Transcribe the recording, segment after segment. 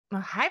Well,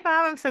 hi,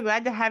 Bob. I'm so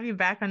glad to have you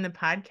back on the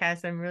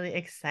podcast. I'm really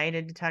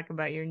excited to talk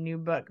about your new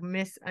book,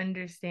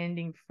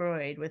 Misunderstanding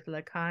Freud with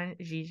Lacan,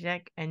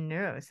 Zizek, and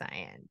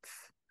Neuroscience.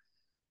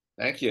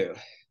 Thank you.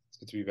 It's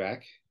good to be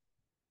back.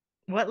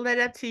 What led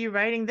up to you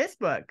writing this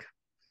book?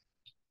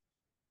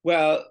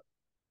 Well,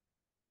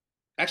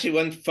 actually,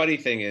 one funny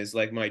thing is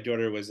like my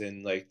daughter was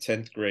in like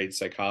 10th grade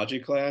psychology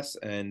class,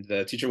 and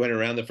the teacher went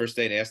around the first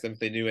day and asked them if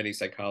they knew any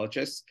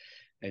psychologists.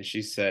 And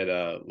she said,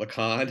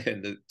 Lacan.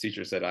 And the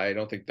teacher said, I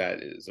don't think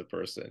that is a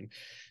person.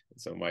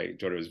 And so my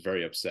daughter was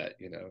very upset,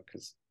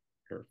 because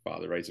her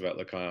father writes about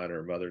Lacan,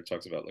 her mother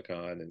talks about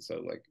Lacan. And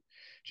so like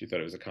she thought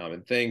it was a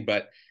common thing.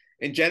 But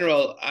in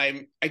general,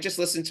 I just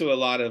listen to a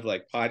lot of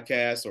like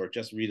podcasts or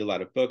just read a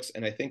lot of books.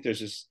 And I think there's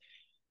just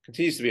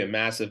continues to be a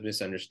massive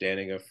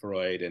misunderstanding of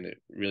Freud, and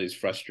it really is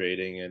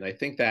frustrating. And I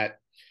think that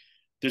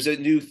there's a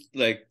new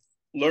like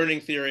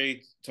learning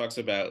theory talks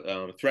about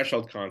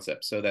threshold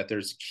concepts, so that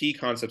there's key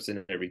concepts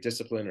in every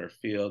discipline or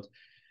field,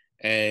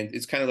 and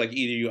it's kind of like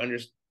either you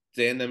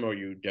understand them or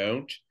you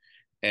don't,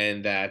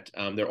 and that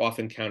they're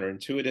often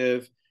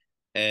counterintuitive.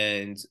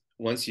 And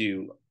once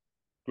you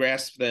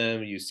grasp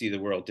them, you see the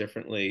world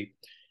differently.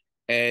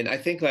 And I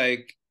think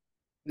like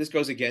this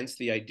goes against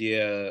the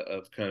idea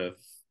of kind of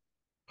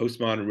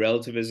postmodern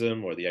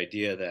relativism, or the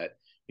idea that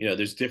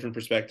there's different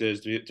perspectives,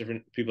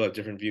 different people have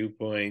different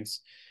viewpoints.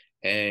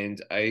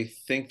 And I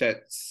think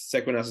that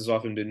psychoanalysis has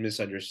often been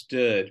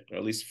misunderstood, or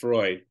at least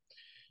Freud,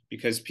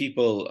 because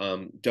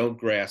people don't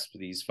grasp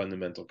these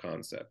fundamental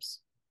concepts.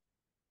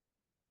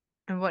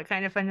 And what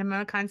kind of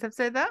fundamental concepts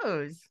are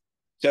those?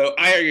 So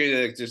I argue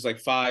that there's like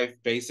five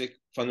basic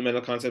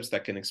fundamental concepts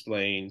that can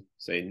explain,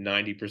 say,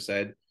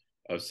 90%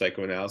 of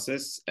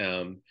psychoanalysis.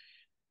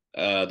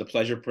 The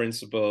pleasure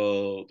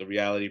principle, the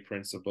reality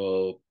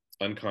principle,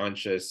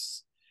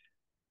 unconscious,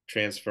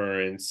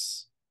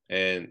 transference,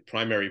 and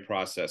primary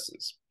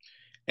processes.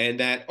 And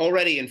that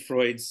already in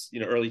Freud's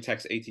early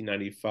text,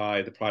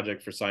 1895, the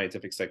Project for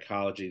Scientific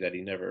Psychology that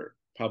he never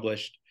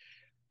published,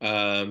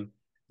 um,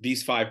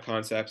 these five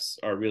concepts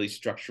are really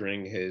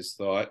structuring his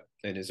thought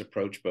and his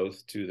approach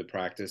both to the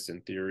practice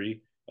and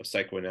theory of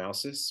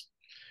psychoanalysis.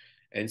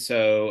 And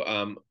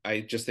so I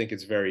just think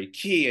it's very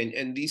key.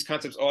 And these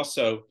concepts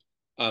also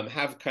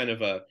have kind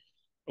of a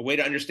way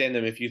to understand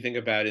them if you think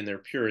about it in their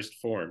purest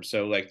form.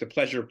 So, like the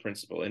pleasure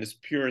principle in its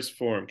purest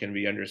form can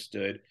be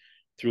understood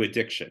through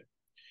addiction.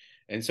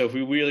 And so, if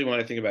we really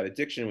want to think about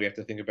addiction, we have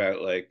to think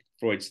about like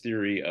Freud's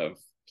theory of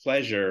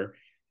pleasure.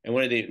 And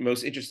one of the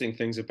most interesting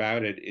things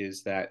about it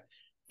is that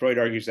Freud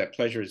argues that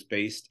pleasure is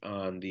based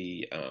on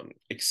the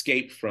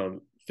escape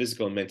from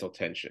physical and mental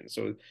tension.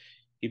 So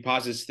he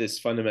posits this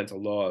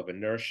fundamental law of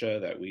inertia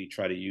that we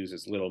try to use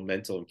as little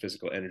mental and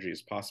physical energy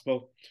as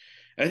possible.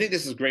 And I think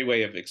this is a great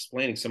way of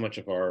explaining so much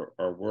of our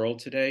world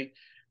today.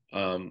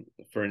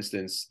 For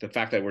instance, the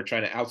fact that we're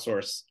trying to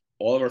outsource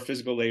all of our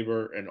physical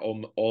labor and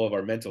all of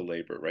our mental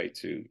labor, right,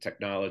 to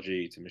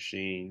technology, to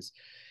machines,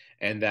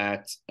 and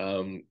that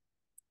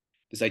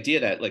this idea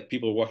that like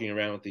people are walking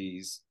around with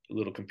these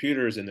little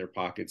computers in their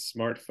pockets,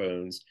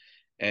 smartphones,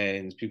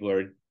 and people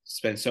are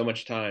spend so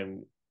much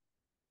time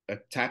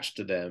attached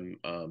to them,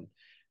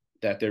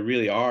 that they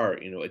really are,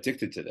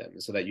 addicted to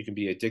them, so that you can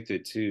be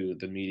addicted to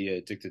the media,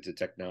 addicted to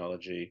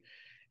technology,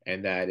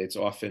 and that it's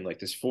often like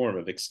this form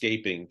of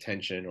escaping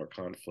tension or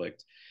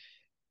conflict,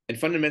 and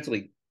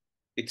fundamentally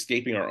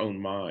escaping our own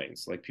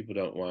minds. Like people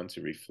don't want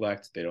to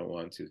reflect, they don't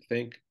want to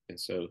think, and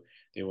so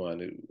they want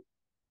to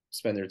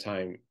spend their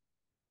time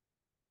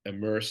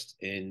immersed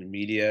in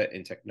media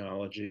and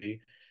technology.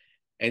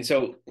 And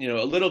so,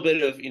 a little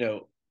bit of,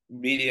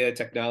 media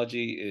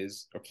technology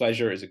is or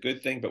pleasure is a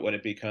good thing, but when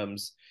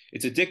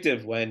it's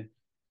addictive when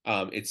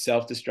it's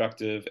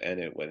self-destructive,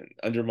 and when it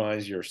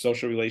undermines your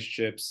social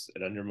relationships,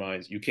 it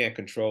undermines, you can't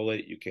control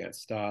it, you can't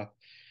stop.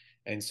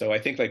 And so I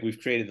think like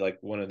we've created like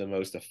one of the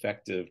most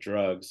effective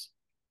drugs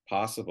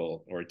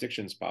possible, or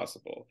addictions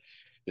possible.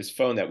 This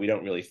phone that we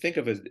don't really think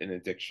of as an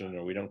addiction,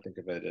 or we don't think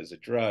of it as a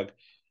drug,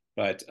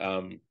 but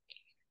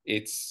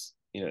it's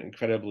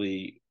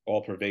incredibly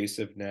all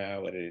pervasive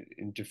now, and it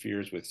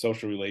interferes with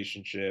social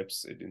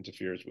relationships, it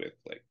interferes with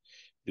like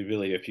the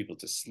ability of people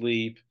to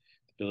sleep,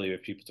 the ability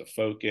of people to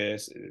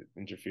focus, it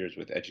interferes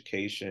with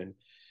education.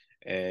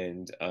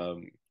 And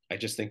I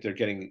just think they're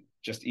getting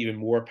just even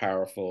more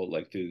powerful,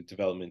 like through the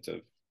development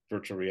of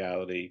virtual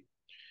reality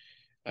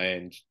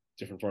and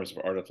different forms of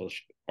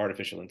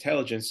artificial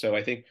intelligence. So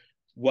I think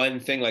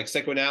one thing like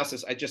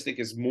psychoanalysis, I just think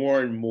is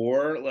more and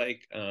more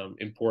like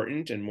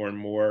important, and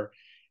more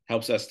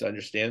helps us to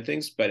understand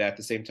things, but at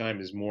the same time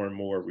is more and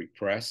more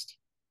repressed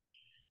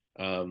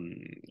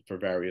for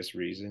various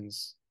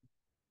reasons.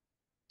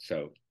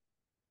 So,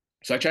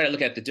 so I try to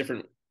look at the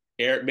different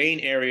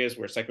main areas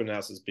where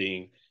psychoanalysis is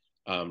being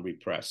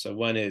repressed. So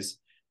one is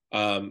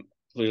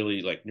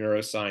clearly like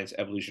neuroscience,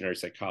 evolutionary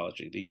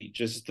psychology,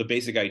 just the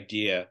basic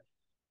idea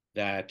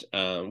that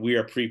we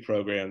are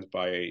pre-programmed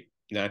by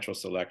natural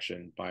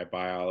selection, by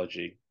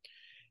biology.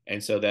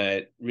 And so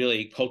that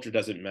really culture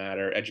doesn't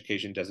matter,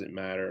 education doesn't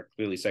matter,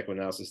 clearly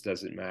psychoanalysis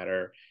doesn't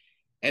matter.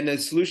 And the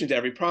solution to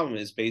every problem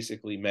is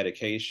basically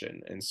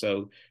medication. And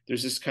so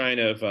there's this kind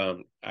of,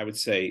 I would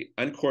say,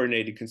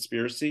 uncoordinated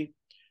conspiracy.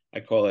 I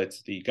call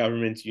it the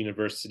government,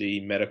 university,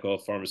 medical,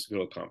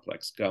 pharmaceutical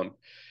complex, GUMP.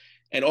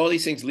 And all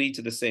these things lead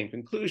to the same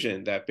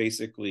conclusion that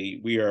basically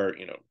we are,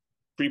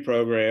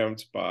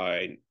 pre-programmed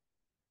by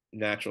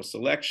natural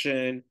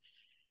selection,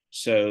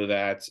 so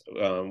that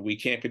we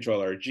can't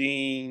control our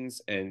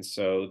genes, and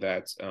so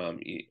that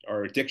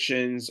our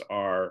addictions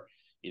are,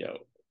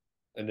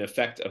 an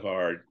effect of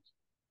our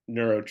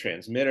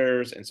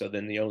neurotransmitters, and so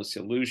then the only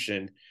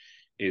solution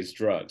is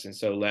drugs. And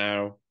so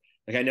now,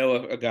 like, I know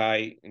a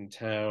guy in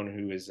town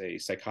who is a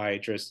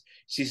psychiatrist,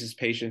 sees his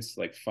patients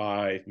like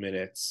 5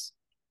 minutes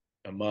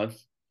a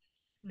month,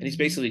 and he's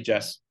basically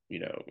just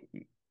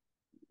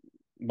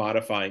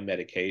modifying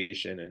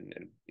medication,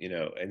 and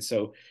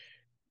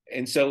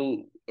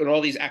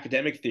all these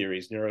academic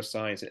theories,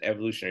 neuroscience and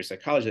evolutionary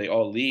psychology, they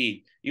all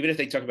lead, even if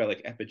they talk about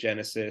like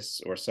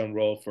epigenesis or some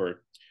role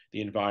for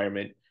the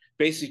environment,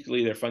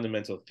 basically their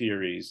fundamental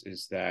theories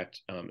is that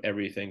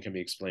everything can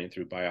be explained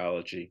through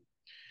biology.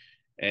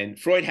 And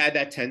Freud had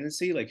that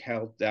tendency, like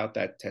held out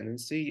that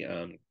tendency.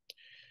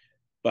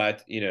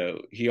 But,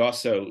 he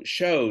also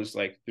shows,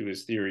 like through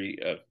his theory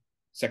of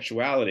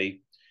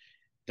sexuality,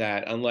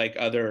 that unlike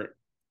other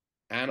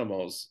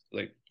animals,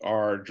 like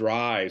our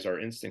drives, our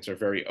instincts are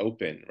very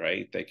open,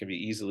 right? They can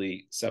be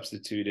easily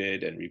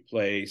substituted and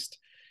replaced,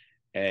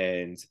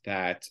 and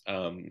that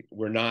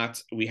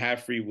we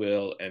have free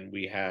will, and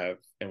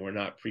we're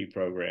not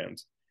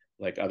pre-programmed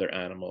like other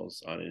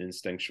animals on an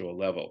instinctual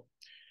level.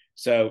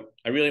 So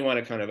I really want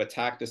to kind of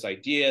attack this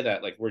idea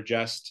that like we're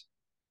just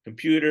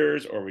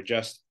computers or we're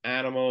just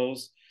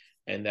animals,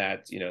 and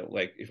that,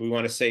 like if we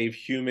want to save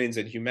humans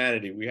and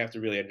humanity, we have to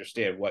really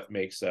understand what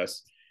makes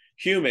us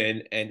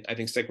human. And I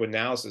think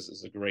psychoanalysis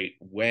is a great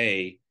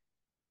way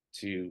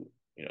to,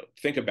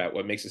 think about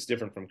what makes us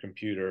different from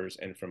computers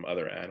and from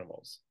other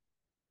animals.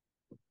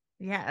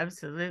 Yeah,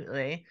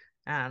 absolutely.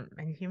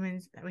 And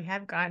humans, we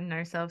have gotten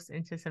ourselves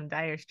into some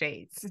dire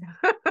straits.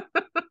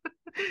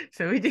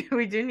 So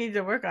we do need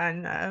to work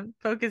on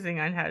focusing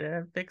on how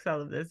to fix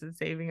all of this and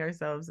saving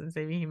ourselves and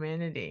saving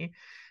humanity.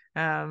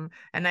 And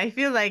I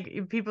feel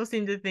like people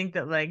seem to think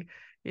that like,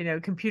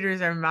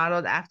 computers are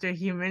modeled after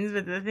humans,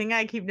 but the thing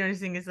I keep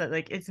noticing is that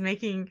like it's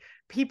making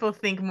people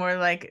think more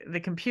like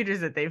the computers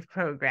that they've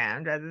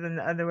programmed rather than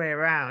the other way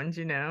around.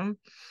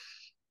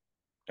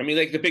 I mean,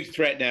 like the big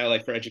threat now,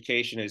 like for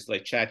education, is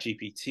like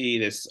ChatGPT,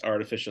 this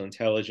artificial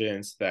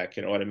intelligence that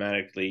can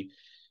automatically,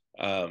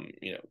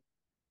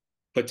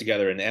 put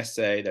together an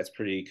essay that's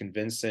pretty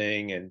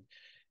convincing, and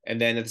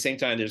then at the same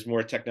time, there's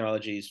more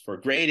technologies for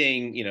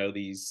grading,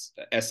 these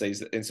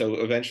essays, and so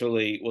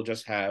eventually we'll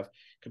just have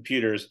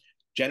computers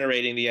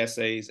generating the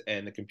essays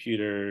and the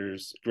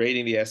computers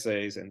grading the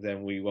essays, and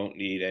then we won't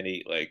need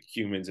any like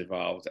humans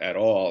involved at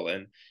all.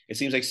 And it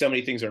seems like so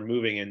many things are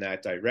moving in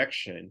that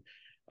direction.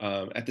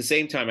 At the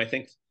same time, I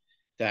think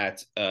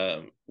that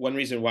one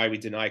reason why we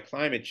deny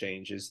climate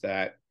change is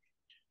that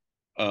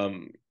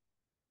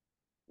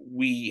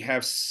we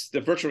have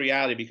the virtual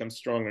reality becomes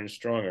stronger and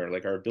stronger,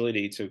 like our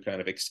ability to kind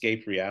of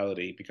escape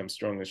reality becomes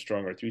stronger and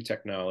stronger through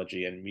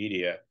technology and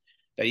media,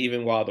 that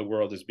even while the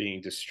world is being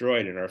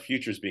destroyed and our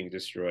future is being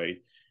destroyed,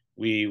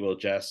 we will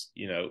just,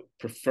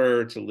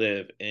 prefer to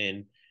live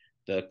in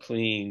the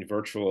clean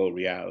virtual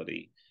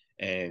reality.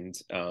 And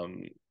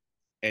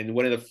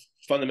one of the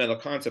fundamental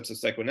concepts of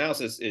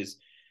psychoanalysis is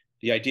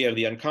the idea of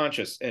the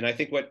unconscious. And I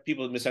think what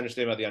people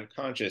misunderstand about the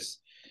unconscious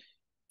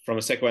from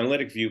a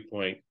psychoanalytic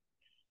viewpoint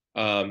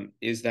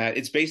is that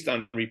it's based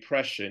on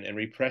repression, and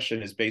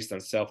repression is based on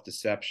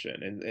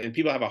self-deception. And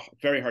people have a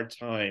very hard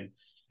time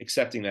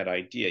accepting that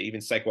idea,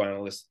 even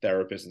psychoanalysts,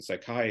 therapists, and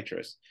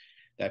psychiatrists,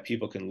 that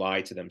people can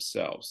lie to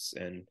themselves.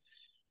 And,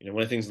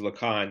 one of the things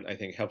Lacan, I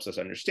think, helps us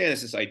understand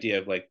is this idea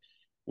of like,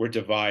 we're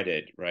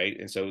divided, right?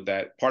 And so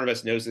that part of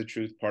us knows the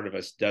truth, part of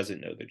us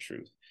doesn't know the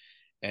truth,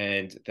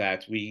 and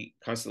that we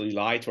constantly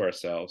lie to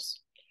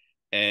ourselves.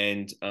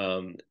 And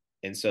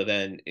so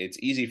then it's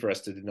easy for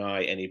us to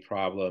deny any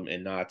problem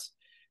and not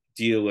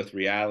deal with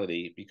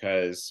reality,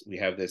 because we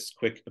have this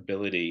quick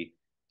ability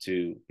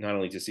to not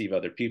only deceive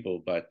other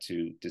people, but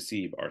to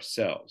deceive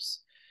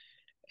ourselves.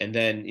 And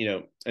then,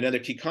 another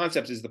key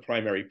concept is the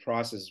primary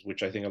process,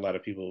 which I think a lot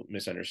of people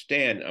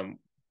misunderstand.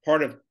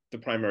 Part of the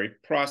primary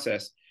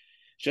process,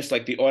 just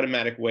like the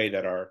automatic way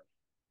that our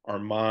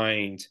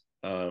mind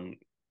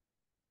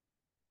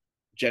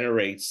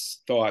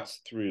generates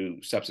thoughts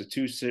through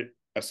substitution,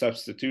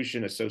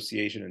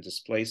 association, and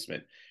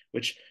displacement,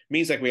 which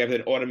means like we have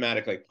an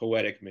automatic, like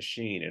poetic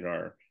machine in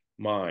our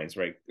minds,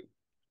 right?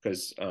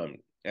 Because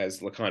as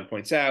Lacan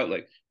points out,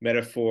 like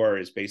metaphor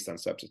is based on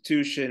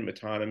substitution,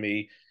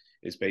 metonymy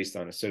is based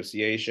on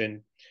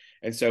association.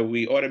 And so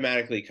we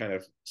automatically kind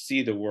of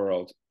see the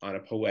world on a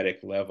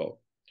poetic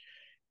level.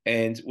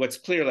 And what's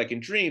clear, like in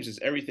dreams, is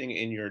everything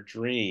in your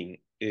dream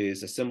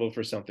is a symbol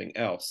for something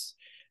else.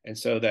 And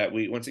so that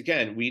once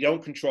again, we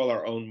don't control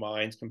our own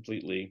minds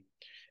completely,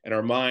 and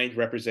our mind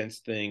represents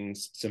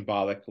things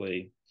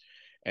symbolically.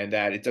 and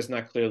that it does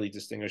not clearly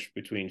distinguish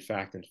between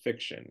fact and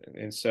fiction.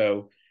 And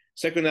so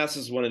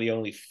psychoanalysis is one of the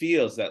only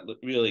fields that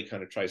really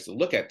kind of tries to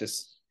look at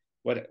this.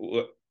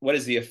 What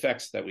is the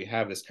effects that we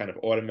have this kind of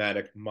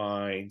automatic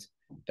mind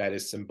that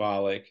is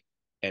symbolic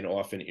and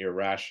often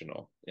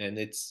irrational? And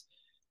it's,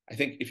 I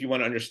think if you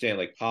want to understand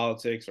like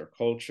politics or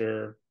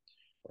culture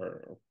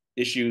or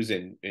issues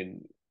in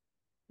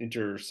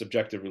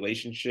intersubjective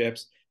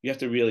relationships, you have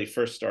to really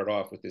first start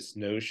off with this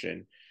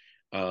notion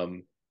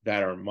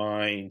that our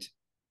mind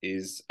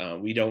is,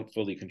 we don't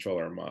fully control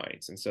our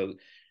minds. And so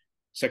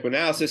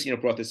psychoanalysis,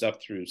 brought this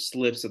up through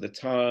slips of the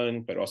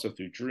tongue, but also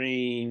through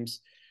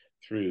dreams,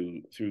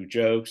 through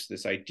jokes,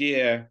 this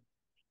idea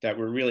that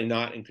we're really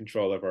not in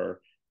control of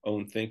our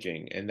own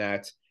thinking, and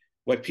that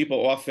what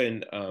people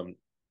often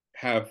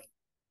have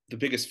the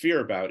biggest fear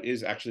about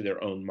is actually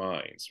their own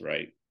minds,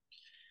 right?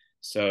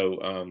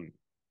 So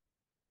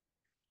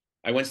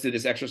I once did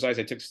this exercise.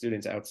 I took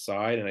students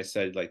outside and I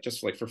said, like,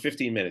 just like for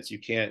 15 minutes, you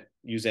can't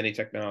use any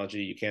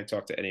technology, you can't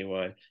talk to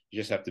anyone, you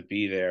just have to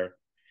be there.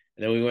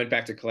 And then we went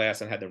back to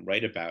class and had them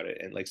write about it.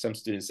 And like some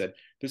students said,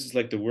 this is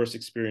like the worst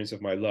experience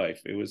of my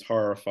life. It was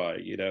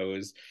horrifying,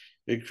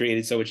 it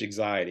created so much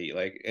anxiety.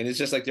 Like, and it's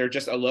just like they're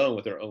just alone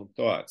with their own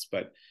thoughts,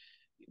 but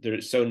they're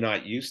so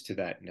not used to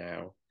that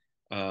now.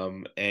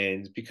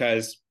 And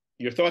because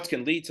your thoughts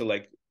can lead to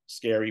like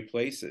scary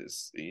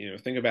places.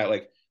 Think about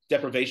like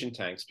deprivation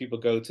tanks. People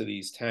go to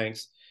these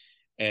tanks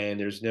and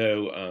there's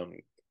no,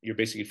 you're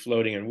basically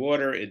floating in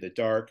water in the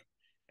dark.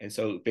 And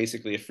so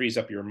basically it frees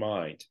up your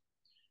mind.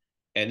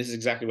 And this is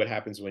exactly what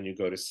happens when you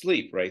go to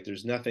sleep, right?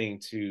 There's nothing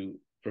to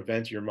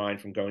prevent your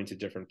mind from going to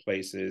different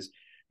places.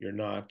 You're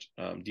not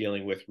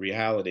dealing with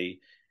reality.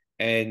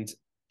 And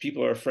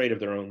people are afraid of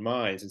their own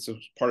minds. And so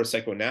part of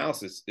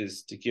psychoanalysis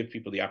is to give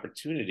people the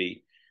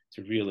opportunity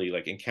to really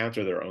like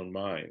encounter their own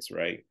minds,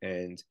 right?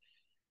 And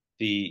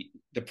the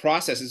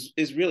process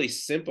is really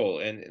simple.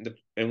 And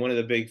one of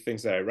the big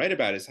things that I write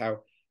about is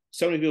how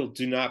so many people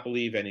do not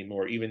believe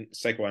anymore, even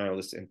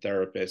psychoanalysts and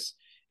therapists,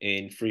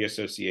 in free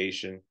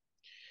association.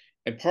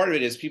 And part of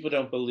it is people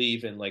don't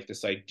believe in like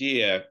this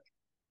idea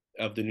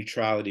of the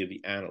neutrality of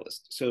the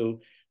analyst.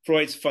 So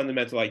Freud's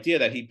fundamental idea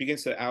that he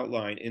begins to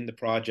outline in the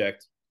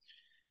project,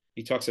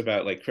 he talks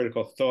about like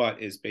critical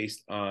thought is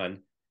based on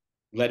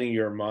letting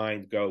your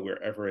mind go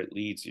wherever it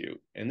leads you.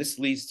 And this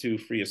leads to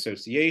free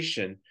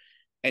association.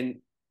 And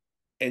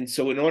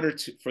so in order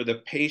for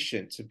the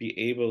patient to be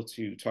able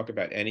to talk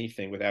about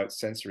anything without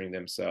censoring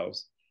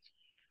themselves,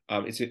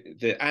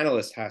 the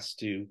analyst has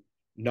to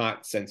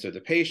not censor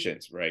the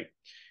patient, right?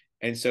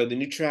 And so the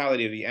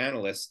neutrality of the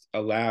analyst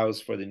allows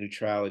for the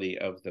neutrality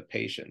of the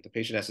patient. The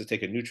patient has to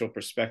take a neutral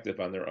perspective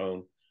on their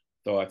own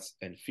thoughts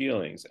and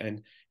feelings.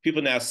 And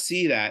people now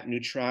see that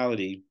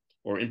neutrality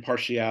or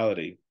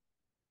impartiality,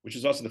 which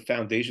is also the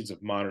foundations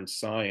of modern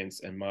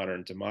science and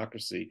modern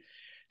democracy.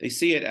 They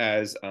see it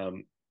as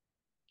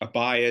a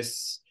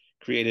bias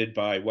created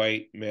by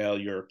white male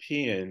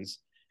Europeans.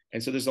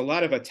 And so there's a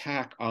lot of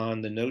attack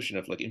on the notion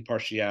of like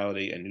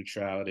impartiality and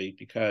neutrality,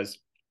 because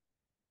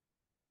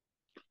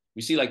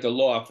we see like the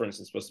law, for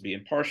instance, supposed to be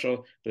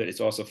impartial, but it's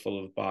also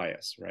full of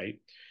bias, right?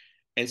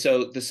 And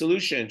so the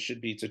solution should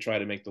be to try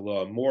to make the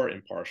law more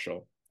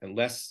impartial and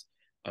less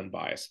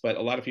unbiased. But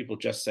a lot of people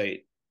just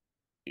say,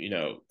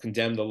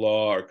 condemn the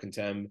law or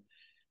condemn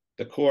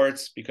the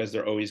courts because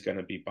they're always going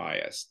to be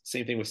biased.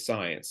 Same thing with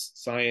science.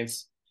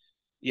 Science,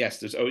 yes,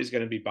 there's always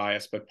going to be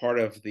bias, but part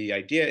of the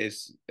idea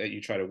is that you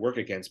try to work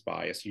against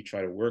bias. You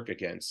try to work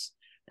against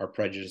our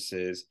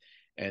prejudices,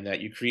 and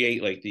that you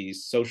create like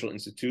these social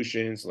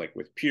institutions, like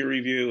with peer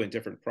review and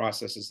different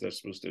processes that are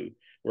supposed to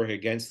work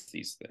against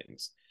these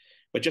things.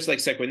 But just like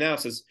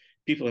psychoanalysis,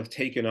 people have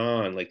taken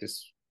on like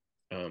this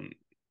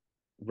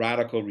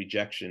radical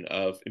rejection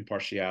of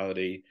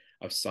impartiality,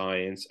 of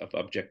science, of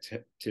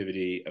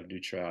objectivity, of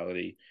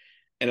neutrality.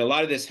 And a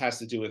lot of this has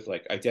to do with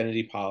like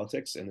identity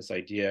politics and this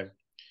idea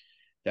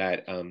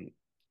that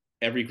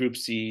every group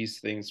sees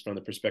things from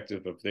the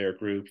perspective of their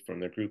group, from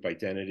their group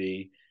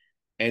identity.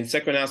 And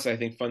psychoanalysis, I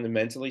think,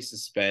 fundamentally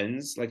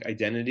suspends like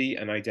identity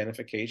and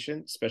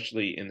identification,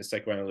 especially in the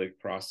psychoanalytic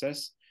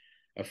process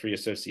of free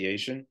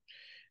association.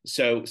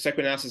 So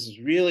psychoanalysis is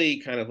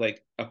really kind of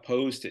like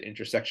opposed to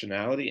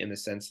intersectionality in the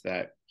sense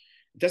that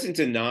it doesn't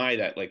deny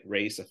that like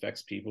race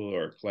affects people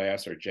or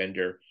class or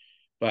gender,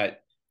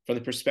 but from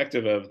the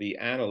perspective of the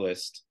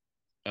analyst,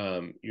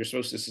 you're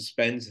supposed to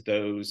suspend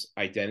those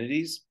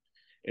identities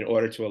in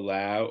order to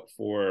allow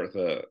for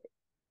the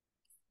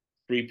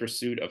free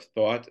pursuit of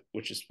thought,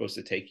 which is supposed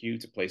to take you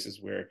to places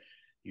where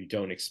you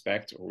don't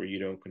expect or where you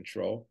don't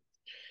control.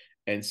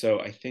 And so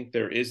I think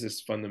there is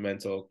this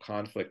fundamental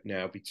conflict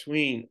now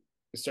between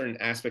a certain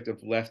aspect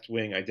of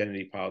left-wing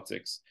identity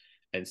politics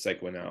and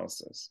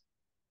psychoanalysis.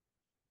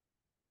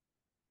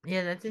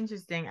 Yeah, that's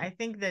interesting. I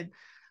think that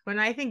when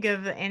I think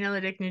of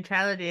analytic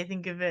neutrality, I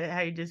think of it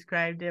how you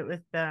described it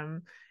with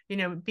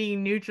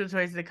being neutral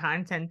towards the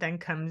content then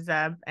comes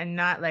up, and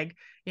not like,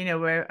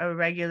 where a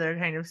regular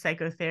kind of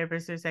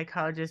psychotherapist or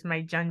psychologist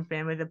might jump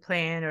in with a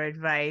plan or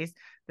advice.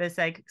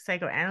 The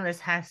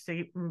psychoanalyst has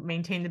to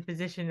maintain the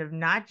position of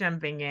not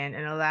jumping in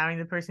and allowing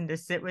the person to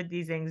sit with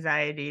these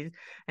anxieties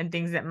and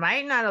things that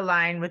might not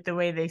align with the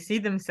way they see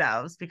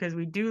themselves, because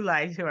we do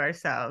lie to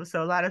ourselves.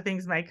 So a lot of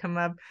things might come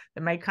up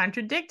that might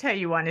contradict how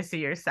you want to see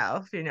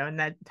yourself, and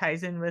that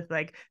ties in with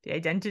like the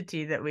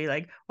identity that we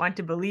like want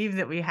to believe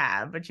that we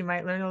have, but you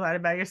might learn a lot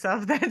about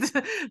yourself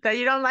that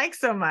you don't like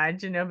so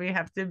much, but you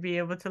have to be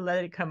able to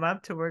let it come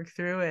up, to work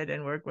through it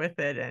and work with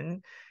it,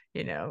 and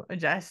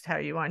adjust how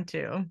you want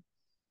to.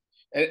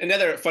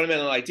 Another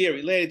fundamental idea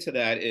related to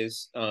that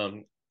is,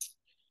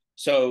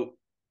 so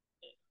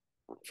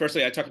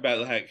firstly, I talked about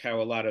like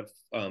how a lot of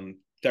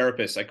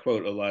therapists, I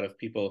quote a lot of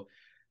people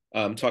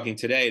talking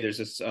today, there's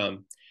this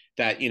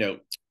that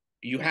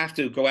you have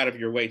to go out of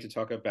your way to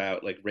talk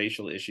about like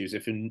racial issues.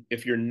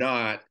 If you're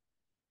not,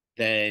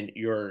 then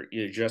you're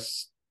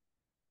just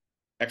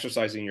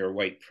exercising your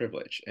white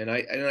privilege. And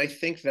I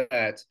think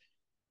that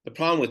the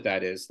problem with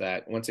that is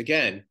that, once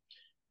again,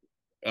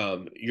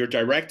 you're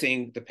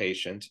directing the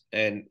patient.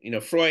 And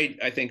Freud,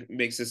 I think,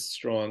 makes this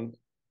strong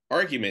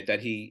argument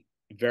that he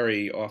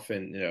very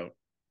often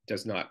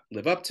does not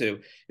live up to,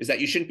 is that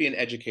you shouldn't be an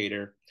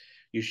educator,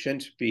 you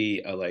shouldn't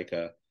be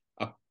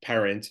a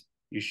parent,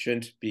 you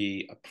shouldn't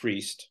be a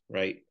priest,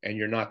 right? And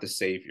you're not the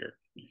savior.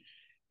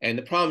 And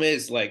the problem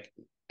is, like,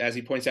 as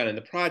he points out in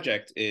the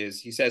project, is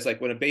he says,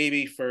 like, when a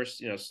baby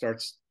first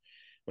starts,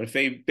 when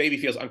a baby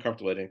feels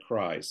uncomfortable and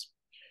cries,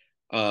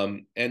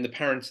 and the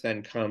parent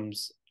then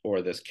comes,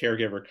 or this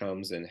caregiver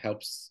comes and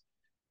helps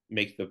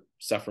make the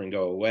suffering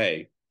go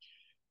away,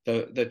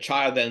 the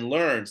child then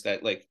learns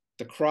that, like,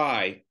 the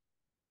cry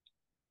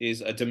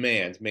is a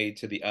demand made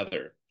to the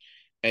other.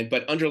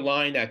 But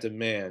underlying that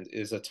demand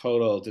is a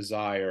total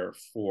desire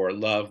for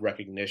love,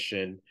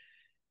 recognition,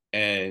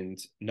 and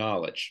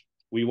knowledge.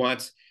 We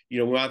want the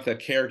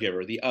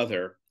caregiver, the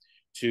other,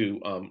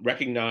 to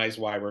recognize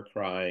why we're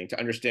crying, to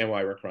understand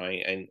why we're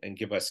crying, and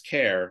give us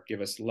care,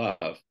 give us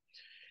love.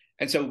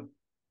 And so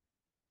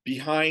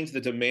behind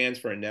the demands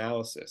for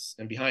analysis,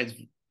 and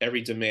behind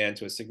every demand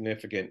to a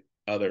significant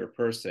other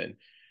person,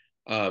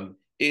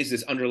 is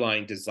this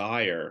underlying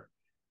desire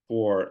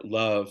for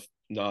love,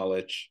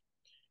 knowledge,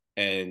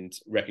 and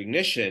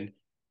recognition.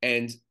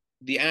 And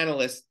the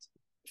analyst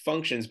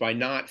functions by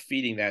not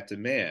feeding that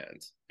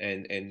demand,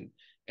 and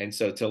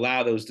so to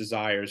allow those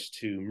desires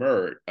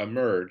to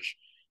emerge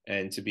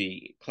and to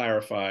be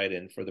clarified,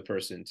 and for the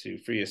person to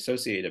free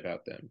associate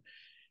about them.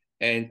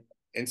 And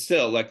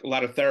still, like a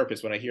lot of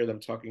therapists, when I hear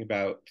them talking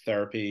about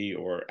therapy,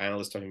 or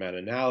analysts talking about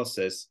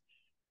analysis,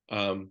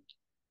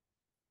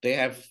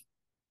 they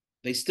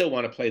still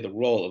want to play the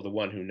role of the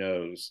one who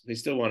knows. They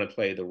still want to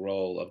play the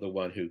role of the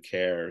one who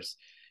cares,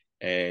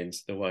 and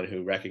the one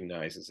who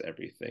recognizes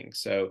everything.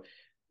 So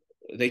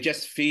they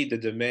just feed the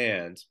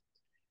demand,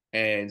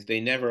 and they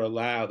never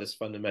allow these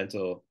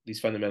fundamental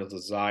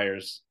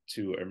desires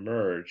to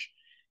emerge.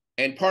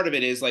 And part of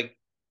it is like,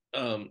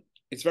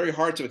 it's very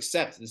hard to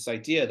accept this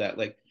idea that,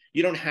 like,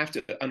 you don't have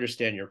to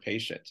understand your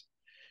patient.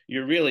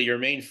 Your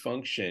main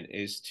function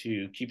is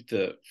to keep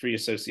the free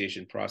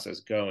association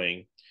process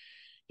going,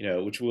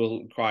 which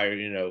will require,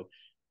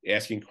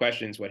 asking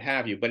questions, what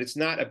have you. But it's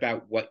not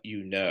about what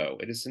you know.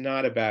 It is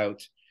not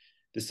about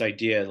this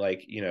idea,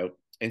 like,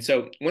 and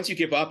so once you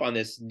give up on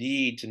this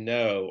need to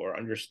know or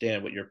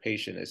understand what your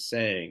patient is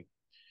saying,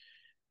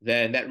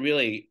 then that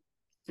really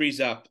frees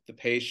up the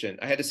patient.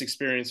 I had this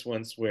experience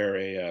once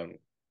where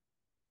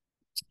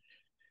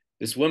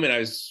this woman I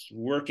was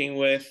working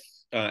with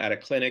at a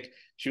clinic,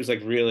 she was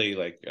like really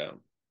like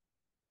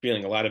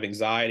feeling a lot of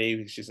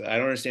anxiety. She said, I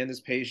don't understand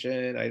this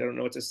patient. I don't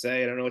know what to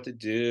say. I don't know what to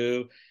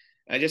do.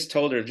 I just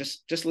told her,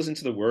 just listen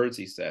to the words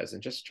he says,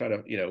 and just try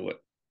to,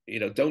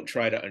 don't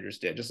try to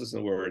understand, just listen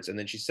to the words. And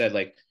then she said,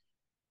 like,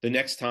 the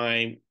next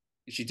time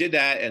she did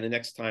that, and the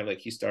next time, like,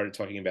 he started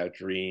talking about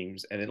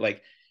dreams, and it,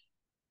 like,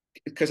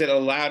 because it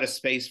allowed a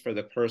space for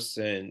the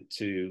person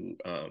to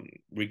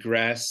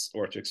regress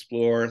or to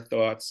explore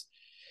thoughts.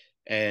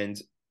 And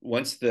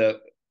once the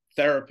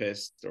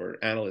therapist or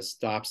analyst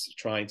stops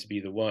trying to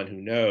be the one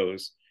who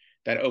knows,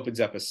 that opens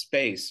up a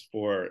space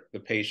for the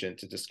patient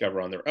to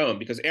discover on their own.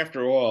 Because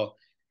after all,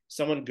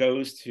 someone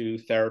goes to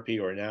therapy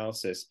or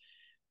analysis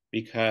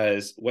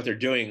because what they're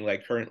doing,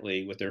 like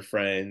currently with their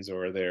friends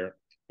or their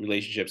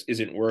relationships,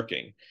 isn't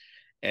working.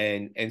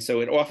 And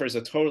so it offers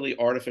a totally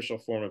artificial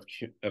form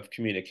of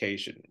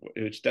communication,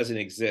 which doesn't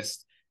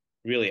exist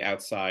really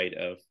outside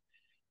of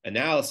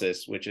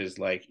analysis, which is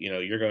like,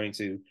 you're going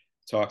to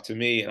talk to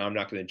me, and I'm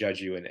not going to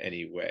judge you in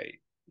any way,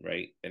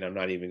 right? And I'm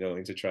not even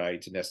going to try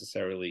to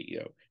necessarily,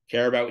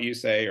 care about what you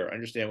say or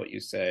understand what you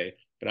say,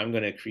 but I'm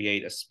going to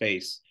create a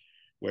space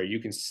where you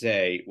can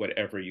say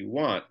whatever you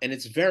want. And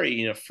it's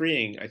very,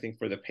 freeing, I think,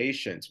 for the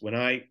patients. When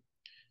I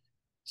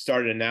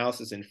started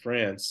analysis in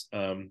France,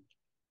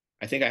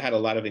 I think I had a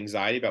lot of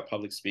anxiety about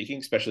public speaking,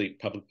 especially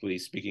publicly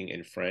speaking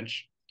in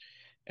French.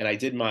 And I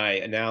did my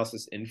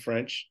analysis in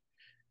French.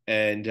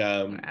 and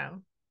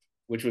Wow.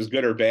 which was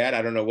good or bad.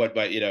 I don't know what,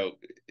 but it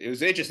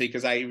was interesting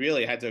because I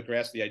really had to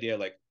grasp the idea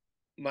like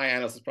my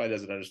analyst probably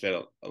doesn't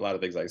understand a lot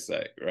of things I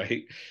say,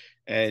 right?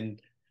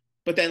 And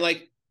but then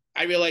like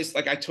I realized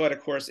like I taught a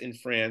course in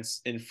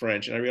France in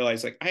French, and I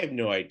realized like I have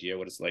no idea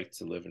what it's like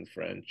to live in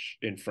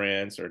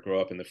France or grow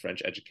up in the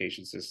French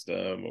education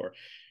system or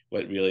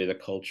what really the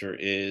culture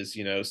is,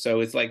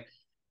 So it's like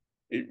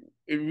it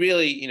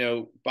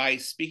really, by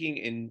speaking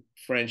in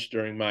French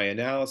during my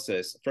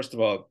analysis, first of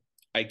all,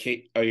 I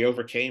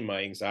overcame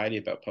my anxiety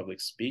about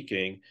public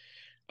speaking,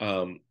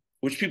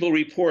 which people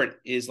report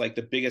is like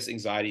the biggest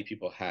anxiety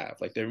people have.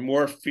 Like they're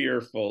more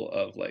fearful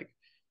of like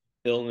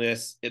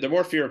illness, they're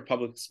more fear of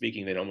public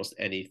speaking than almost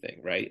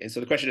anything, right? And so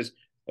the question is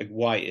like,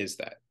 why is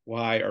that?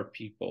 Why are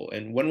people?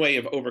 And one way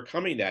of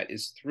overcoming that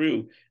is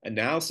through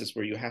analysis,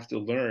 where you have to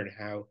learn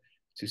how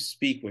to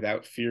speak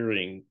without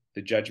fearing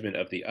the judgment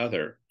of the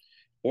other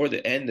or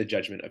the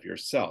judgment of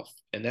yourself.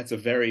 And that's a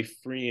very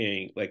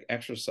freeing like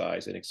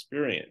exercise and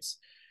experience.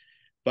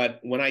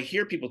 But when I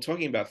hear people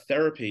talking about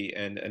therapy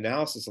and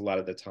analysis a lot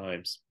of the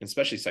times,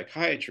 especially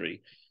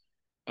psychiatry,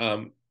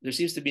 there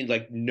seems to be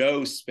like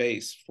no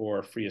space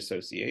for free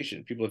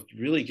association. People have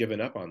really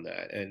given up on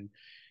that, and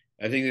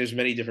I think there's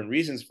many different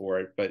reasons for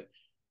it. But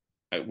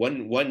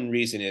one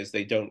reason is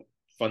they don't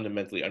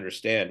fundamentally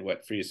understand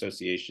what free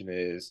association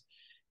is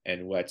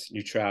and what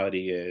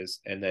neutrality is,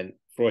 and then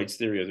Freud's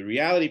theory of the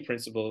reality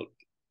principle,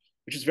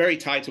 which is very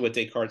tied to what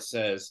Descartes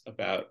says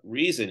about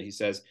reason. He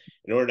says,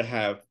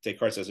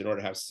 Descartes says, in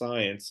order to have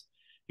science,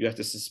 you have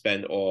to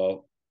suspend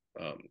all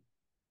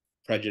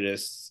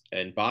prejudice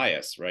and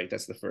bias, right?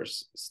 That's the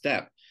first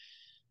step.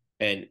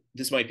 And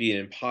this might be an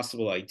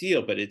impossible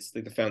ideal, but it's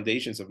like the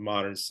foundations of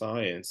modern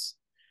science.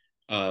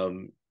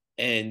 And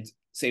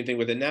same thing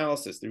with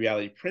analysis. The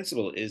reality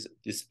principle is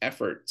this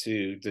effort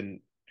to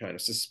kind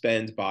of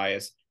suspend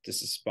bias, to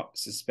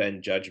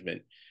suspend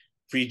judgment,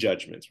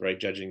 prejudgments, right?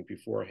 Judging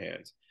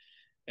beforehand.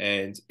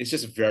 And it's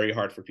just very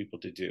hard for people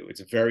to do.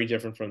 It's very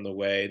different from the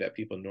way that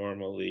people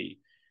normally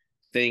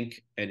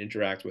think and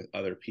interact with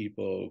other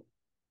people.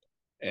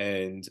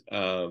 And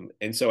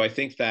so I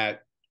think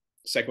that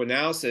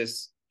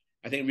psychoanalysis,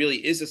 I think,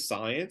 really is a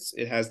science.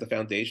 It has the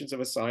foundations of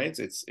a science.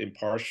 It's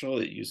impartial.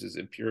 It uses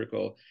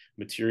empirical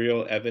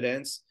material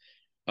evidence,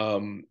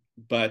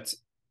 but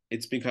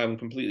it's become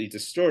completely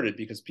distorted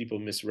because people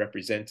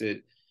misrepresent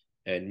it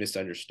and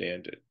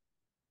misunderstand it.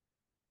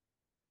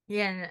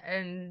 Yeah,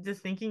 and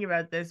just thinking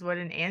about this, what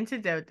an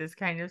antidote this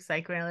kind of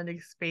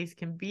psychoanalytic space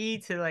can be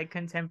to like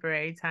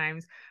contemporary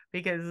times,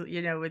 because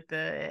with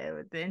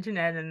the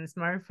internet and the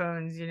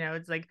smartphones,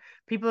 it's like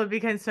people have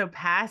become so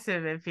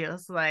passive, it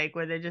feels like,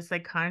 where they're just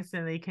like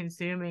constantly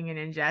consuming and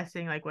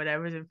ingesting like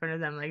whatever's in front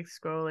of them, like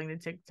scrolling the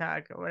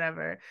TikTok or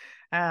whatever.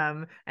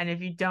 And if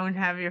you don't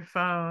have your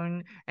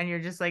phone and you're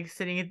just like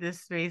sitting at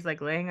this space,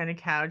 like laying on a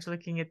couch,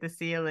 looking at the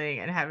ceiling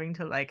and having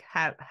to like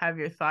have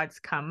your thoughts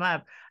come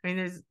up. I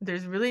mean,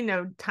 there's really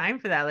no time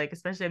for that. Like,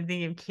 especially I'm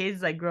thinking of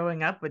kids like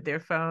growing up with their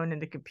phone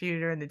and the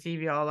computer and the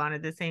TV all on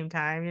at the same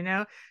time,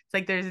 It's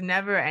like there's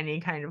never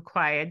any kind of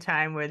quiet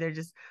time where they're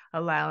just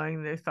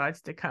allowing their thoughts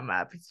to come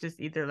up. It's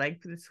just either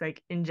like this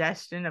like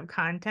ingestion of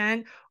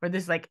content or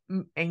this like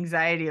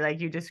anxiety,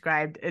 like you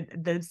described,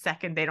 the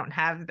second they don't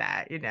have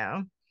that.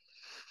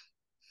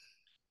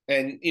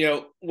 And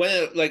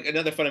like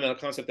another fundamental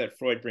concept that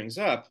Freud brings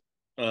up,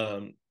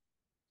 um,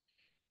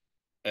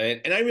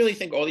 and I really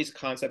think all these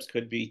concepts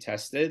could be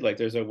tested. Like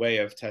there's a way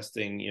of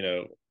testing,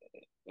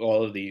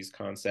 all of these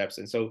concepts.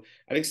 And so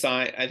I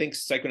think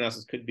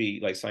psychoanalysis could be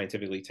like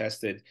scientifically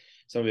tested,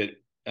 some of it.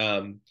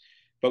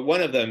 But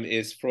one of them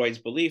is Freud's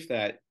belief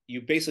that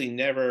you basically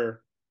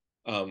never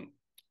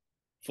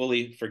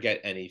fully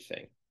forget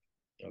anything.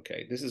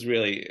 Okay, this is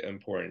really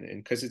important,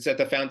 and because it's at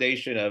the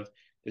foundation of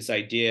this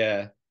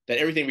idea that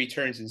everything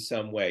returns in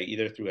some way,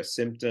 either through a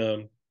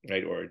symptom,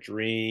 right, or a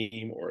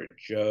dream, or a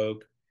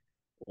joke,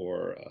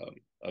 or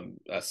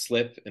a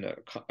slip in a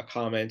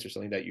comment or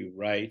something that you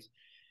write.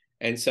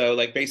 And so,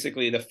 like,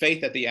 basically, the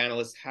faith that the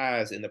analyst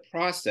has in the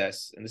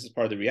process, and this is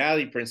part of the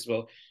reality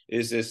principle,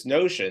 is this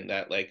notion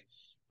that, like,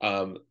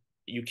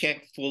 you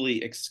can't fully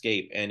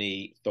escape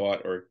any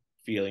thought or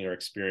feeling or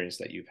experience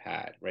that you've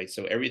had, right?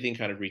 So everything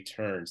kind of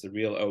returns. The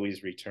real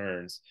always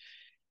returns.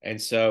 And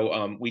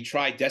so we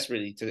try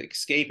desperately to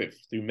escape it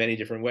through many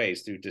different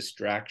ways, through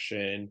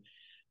distraction,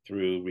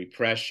 through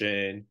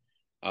repression,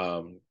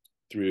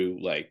 through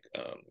like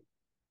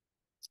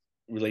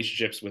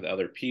relationships with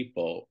other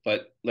people.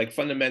 But like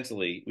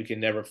fundamentally, we can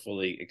never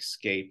fully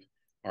escape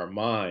our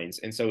minds.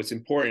 And so it's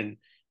important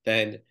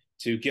then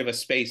to give a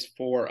space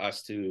for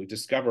us to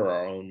discover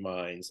our own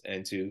minds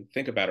and to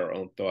think about our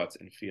own thoughts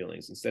and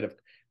feelings instead of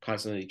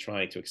constantly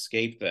trying to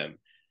escape them.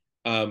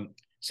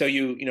 So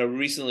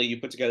recently you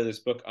put together this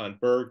book on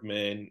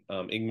Bergman,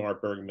 Ingmar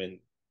Bergman,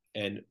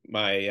 and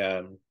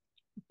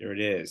there it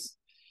is.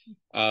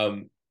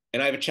 And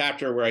I have a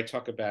chapter where I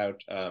talk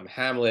about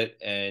Hamlet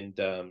and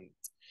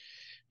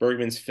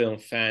Bergman's film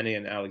Fanny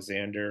and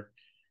Alexander.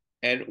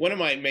 And one of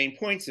my main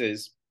points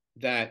is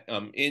that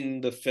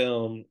in the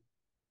film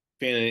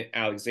Fanny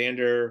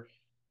Alexander,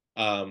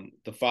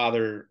 the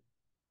father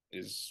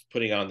is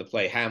putting on the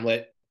play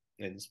Hamlet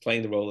and is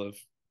playing the role of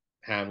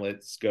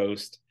Hamlet's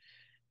ghost.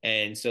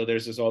 And so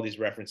there's just all these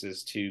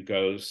references to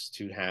ghosts,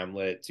 to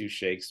Hamlet, to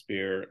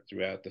Shakespeare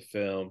throughout the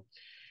film.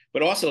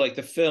 But also like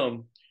the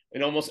film,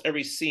 in almost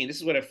every scene, this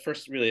is what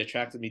first really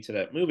attracted me to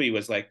that movie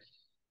was like,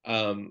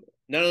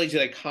 not only do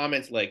they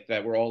comment like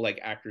that we're all like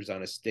actors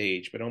on a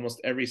stage, but almost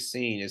every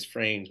scene is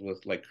framed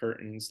with like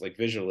curtains, like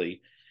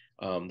visually,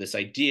 this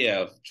idea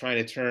of trying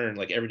to turn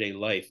like everyday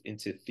life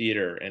into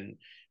theater, and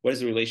what is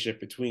the relationship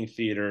between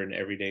theater and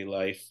everyday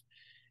life.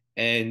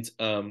 And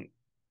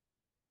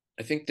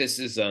I think this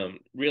is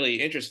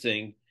really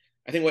interesting.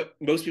 I think what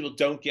most people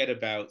don't get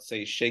about,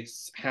 say,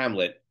 Shakespeare's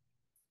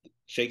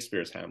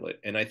Hamlet,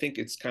 and I think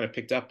it's kind of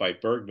picked up by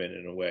Bergman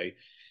in a way,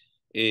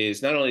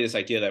 is not only this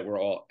idea that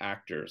we're all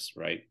actors,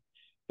 right?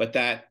 But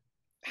that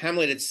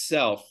Hamlet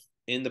itself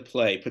in the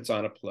play puts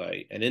on a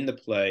play. And in the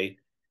play,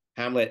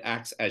 Hamlet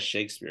acts as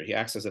Shakespeare. He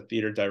acts as a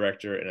theater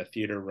director and a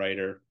theater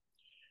writer.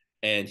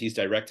 And he's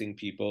directing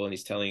people and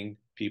he's telling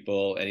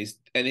people, and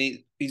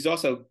he's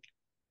also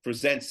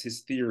presents his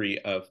theory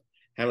of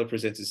Hamlet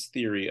presents his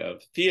theory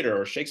of theater,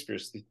 or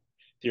Shakespeare's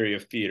theory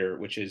of theater,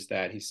 which is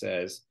that he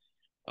says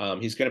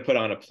he's going to put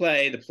on a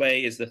play. The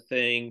play is the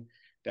thing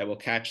that will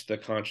catch the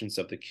conscience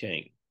of the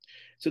king.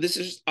 So this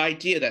is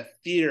idea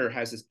that theater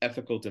has this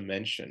ethical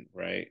dimension,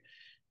 right?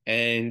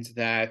 And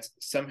that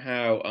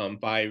somehow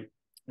by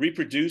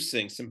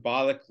reproducing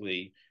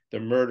symbolically the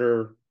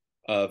murder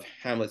of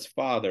Hamlet's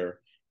father,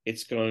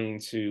 it's going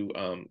to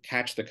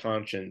catch the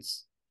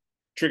conscience,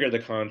 trigger the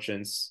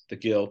conscience, the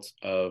guilt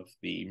of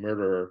the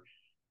murderer,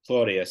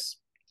 Claudius,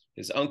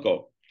 his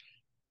uncle.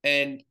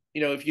 And,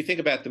 you know, if you think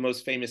about the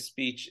most famous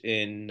speech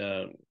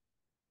in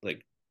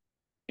like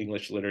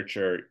English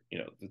literature, you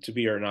know, the to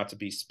be or not to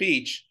be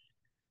speech,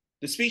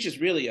 the speech is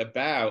really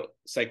about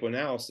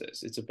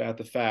psychoanalysis. It's about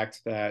the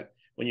fact that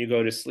when you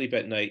go to sleep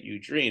at night, you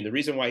dream. The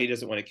reason why he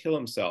doesn't want to kill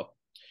himself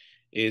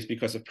is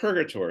because of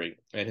purgatory,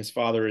 and his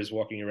father is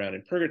walking around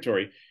in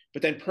purgatory.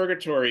 But then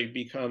purgatory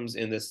becomes,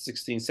 in the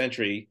 16th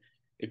century,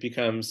 it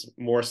becomes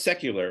more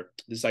secular.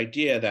 This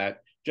idea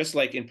that just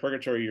like in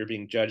purgatory, you're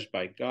being judged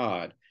by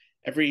God,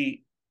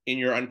 in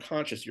your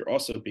unconscious, you're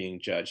also being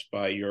judged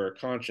by your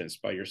conscience,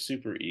 by your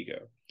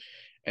superego.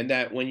 And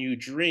that when you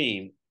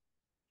dream,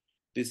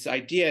 this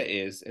idea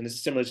is, and this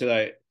is similar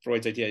to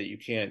Freud's idea that you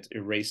can't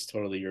erase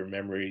totally your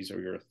memories or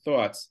your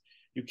thoughts,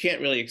 you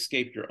can't really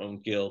escape your own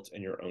guilt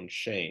and your own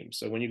shame.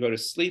 So when you go to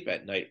sleep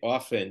at night,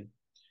 often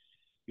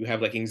you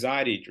have like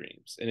anxiety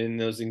dreams. And in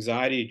those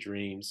anxiety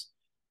dreams,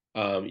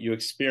 you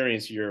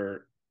experience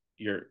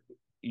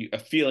a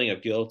feeling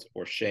of guilt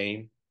or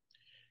shame,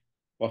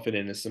 often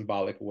in a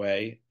symbolic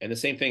way. And the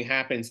same thing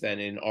happens then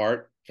in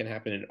art, can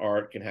happen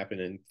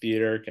in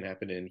theater, can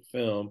happen in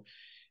film,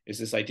 is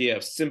this idea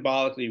of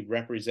symbolically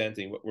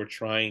representing what we're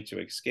trying to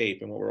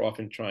escape. And what we're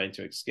often trying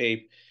to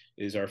escape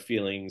is our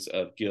feelings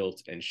of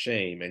guilt and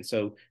shame. And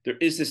so there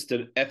is this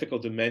ethical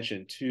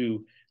dimension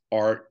to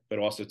art, but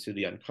also to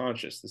the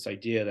unconscious, this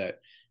idea that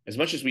as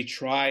much as we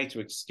try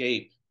to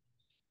escape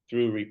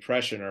through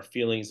repression our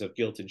feelings of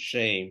guilt and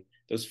shame,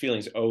 those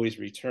feelings always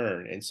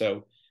return. And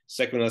so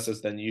psychoanalysis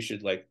says then you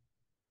should like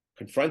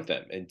confront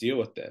them and deal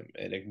with them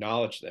and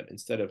acknowledge them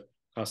instead of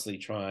constantly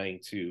trying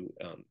to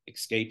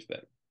escape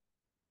them.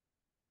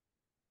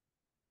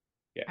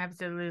 Yeah.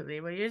 Absolutely.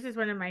 Well, yours is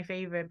one of my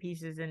favorite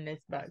pieces in this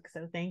book,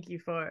 so thank you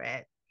for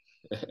it.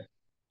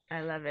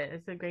 I love it.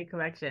 It's a great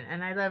collection.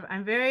 And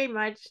I'm very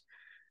much,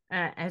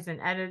 as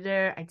an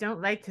editor, I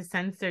don't like to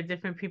censor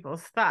different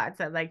people's thoughts.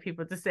 I like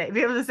people to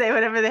be able to say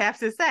whatever they have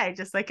to say,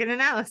 just like an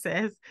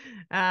analysis.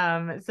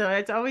 So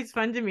it's always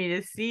fun to me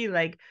to see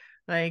like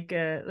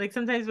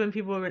sometimes when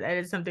people would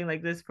edit something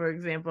like this, for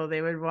example,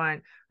 they would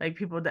want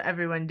like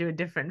everyone do a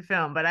different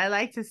film. But I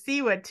like to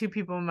see what two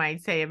people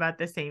might say about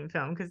the same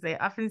film, because they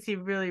often see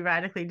really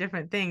radically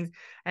different things.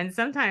 And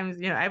sometimes,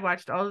 you know, I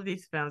watched all of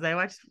these films. I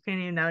watched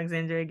Fanny and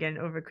Alexander again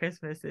over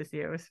Christmas this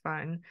year. It was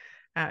fun.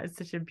 It's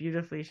such a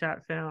beautifully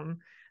shot film.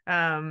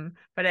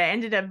 But I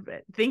ended up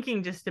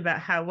thinking just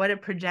about what a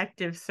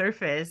projective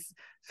surface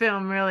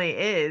film really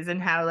is,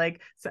 and how like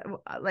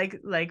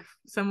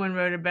someone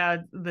wrote about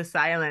The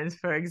Silence,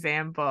 for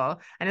example,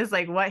 and it's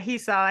like what he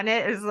saw in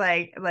it is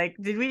like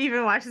did we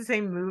even watch the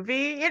same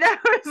movie? You know,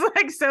 it's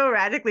like so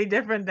radically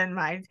different than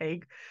my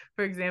take,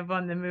 for example,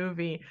 on the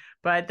movie.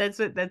 But that's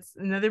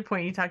another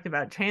point you talked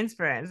about,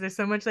 transference. There's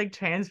so much like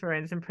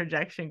transference and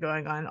projection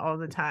going on all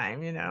the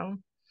time, you know.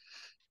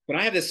 But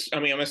I have this, I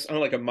mean, I'm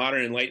like a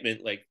modern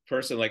enlightenment like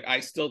person. Like I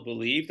still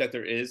believe that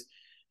there is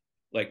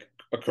like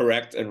a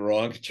correct and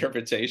wrong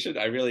interpretation.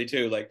 I really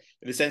do. Like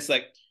in the sense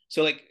like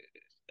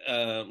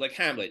like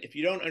Hamlet, if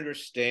you don't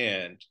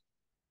understand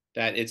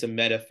that it's a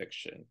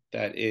metafiction,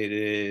 that it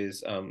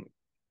is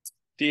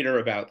theater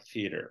about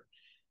theater,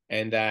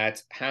 and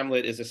that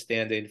Hamlet is a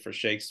stand-in for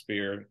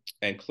Shakespeare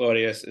and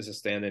Claudius is a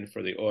stand-in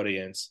for the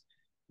audience,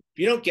 if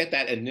you don't get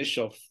that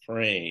initial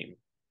frame,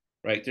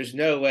 right, there's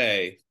no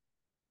way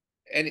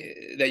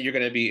that you're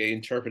going to be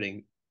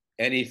interpreting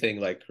anything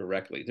like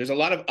correctly. There's a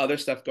lot of other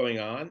stuff going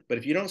on, but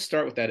if you don't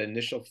start with that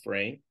initial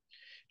frame,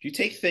 if you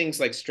take things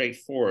like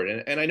straightforward,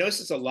 and I notice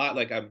this a lot,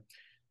 like I'm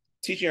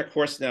teaching a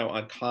course now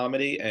on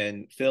comedy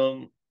and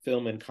film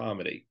and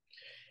comedy.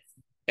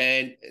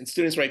 And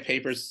students write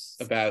papers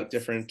about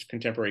different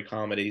contemporary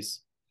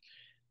comedies.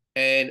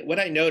 And what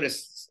I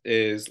noticed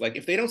is, like,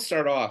 if they don't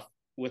start off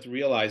with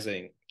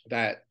realizing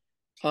that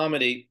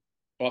comedy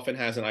often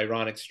has an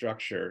ironic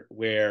structure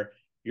where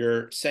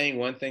you're saying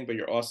one thing, but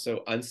you're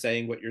also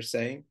unsaying what you're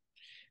saying,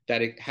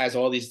 that it has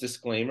all these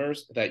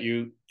disclaimers that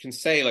you can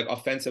say like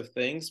offensive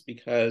things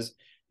because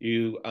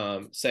you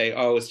say,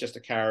 oh, it's just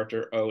a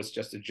character, oh, it's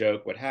just a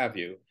joke, what have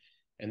you.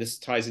 And this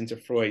ties into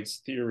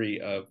Freud's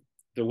theory of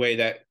the way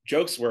that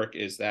jokes work,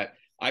 is that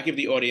I give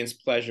the audience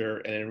pleasure,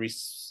 and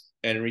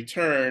in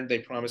return, they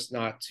promise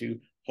not to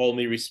hold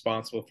me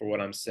responsible for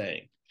what I'm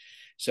saying.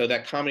 So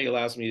that comedy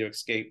allows me to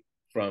escape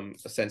from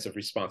a sense of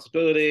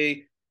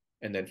responsibility,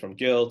 and then from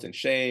guilt and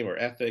shame or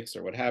ethics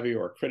or what have you,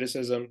 or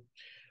criticism.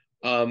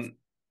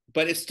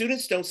 But if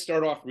students don't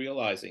start off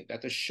realizing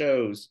that the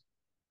shows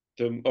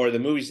or the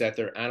movies that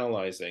they're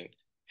analyzing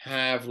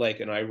have like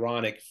an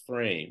ironic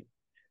frame,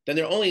 then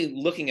they're only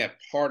looking at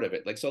part of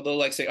it. Like, so they'll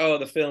like say, oh,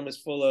 the film is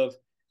full of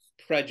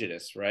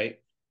prejudice, right?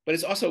 But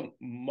it's also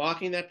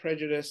mocking that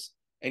prejudice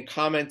and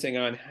commenting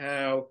on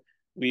how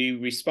we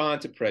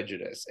respond to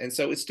prejudice. And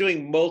so it's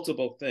doing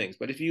multiple things.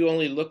 But if you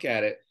only look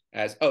at it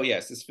as, oh,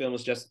 yes, this film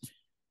is just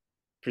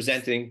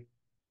presenting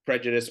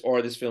prejudice,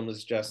 or this film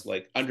is just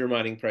like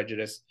undermining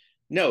prejudice.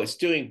 No, it's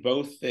doing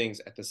both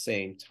things at the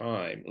same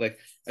time. Like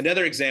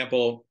another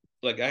example,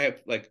 like I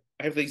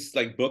have these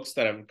like books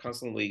that I'm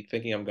constantly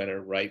thinking I'm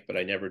gonna write, but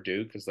I never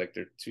do because like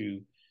they're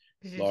too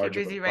Because you're too large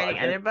of a busy writing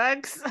other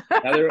project.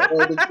 books. Either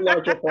or they're too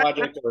large of a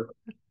project, or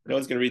no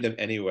one's gonna read them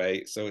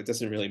anyway, so it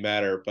doesn't really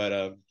matter.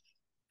 But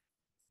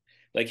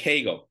like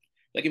Hegel,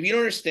 like if you don't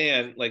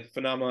understand like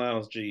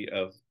phenomenology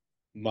of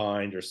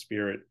mind or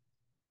spirit,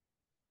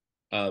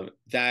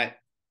 that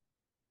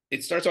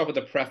it starts off with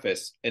a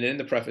preface, and in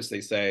the preface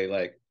they say,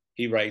 like,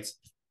 he writes,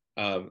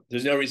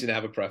 there's no reason to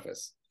have a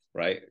preface,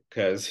 right?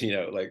 Because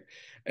like,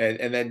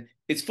 and then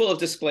it's full of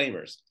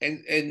disclaimers,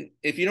 and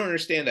if you don't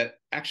understand that,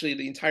 actually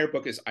the entire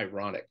book is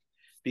ironic,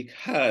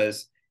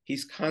 because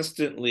he's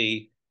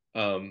constantly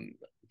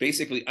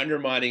basically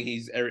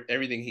undermining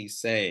everything he's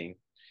saying,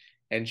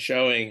 and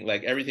showing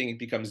like everything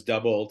becomes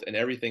doubled, and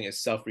everything is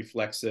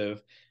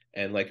self-reflexive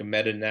and like a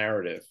meta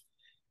narrative.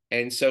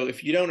 And so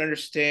if you don't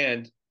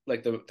understand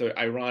like the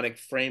ironic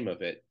frame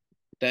of it,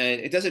 then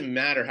it doesn't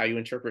matter how you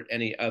interpret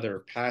any other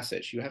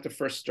passage. You have to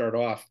first start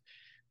off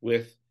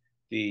with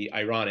the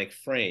ironic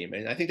frame.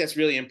 And I think that's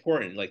really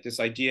important. Like this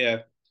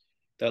idea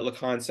that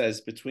Lacan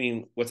says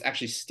between what's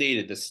actually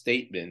stated, the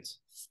statement,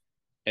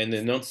 and the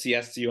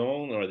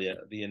enunciation, or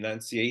the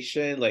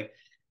enunciation, like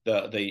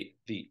the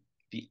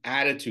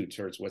attitude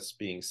towards what's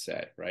being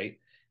said, right?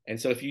 And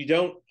so if you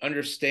don't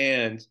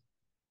understand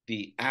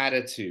the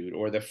attitude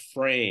or the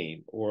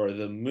frame or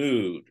the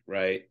mood,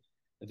 right,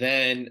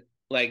 then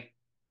like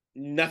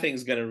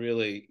nothing's going to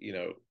really,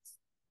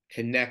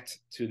 connect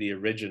to the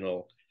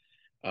original,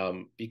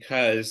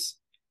 because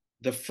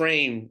the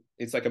frame,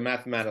 it's like a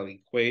mathematical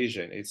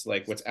equation. It's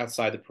like what's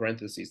outside the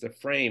parentheses. The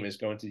frame is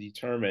going to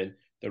determine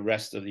the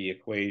rest of the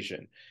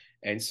equation.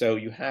 And so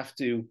you have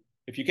to,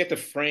 if you get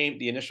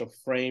the initial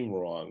frame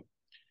wrong,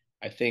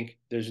 I think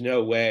there's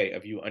no way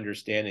of you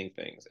understanding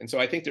things. And so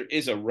I think there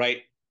is a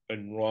right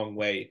and wrong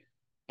way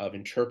of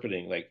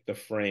interpreting like the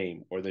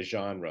frame or the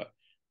genre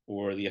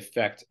or the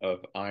effect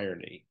of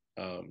irony.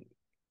 Yeah.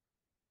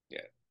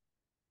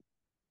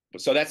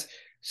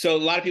 So a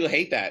lot of people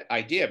hate that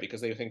idea because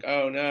they think,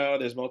 oh no,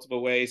 there's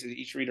multiple ways.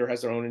 Each reader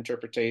has their own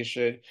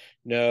interpretation.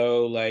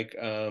 No, like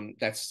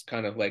that's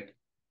kind of like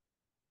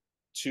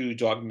too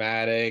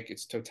dogmatic.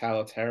 It's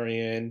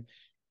totalitarian.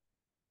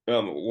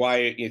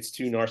 Why it's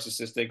too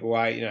narcissistic?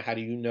 Why, how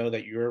do you know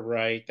that you're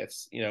right?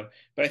 That's,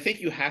 but I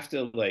think you have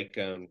to like,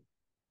 you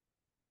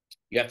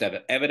have to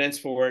have evidence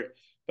for it,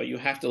 but you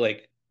have to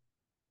like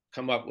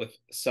come up with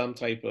some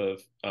type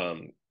of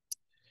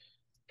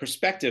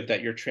perspective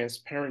that you're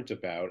transparent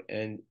about,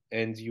 and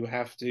you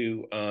have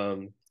to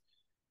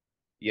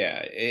yeah,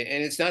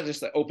 and it's not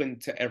just open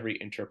to every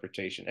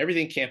interpretation.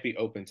 Everything can't be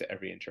open to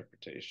every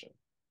interpretation,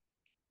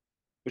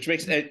 which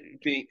makes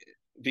it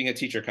being a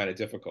teacher kind of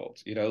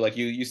difficult. Like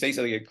you say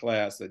something in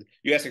class and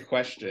you ask a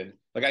question.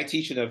 Like I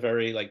teach in a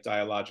very like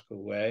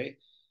dialogical way,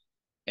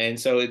 and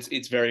so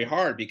it's very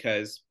hard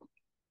because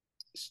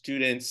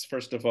students,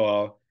 first of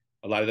all,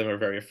 a lot of them are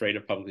very afraid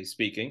of publicly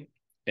speaking,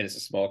 and it's a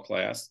small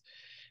class,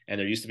 and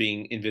they're used to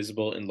being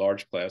invisible in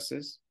large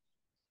classes.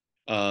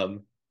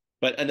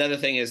 But another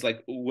thing is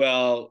like,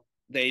 well,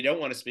 they don't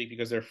want to speak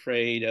because they're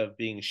afraid of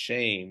being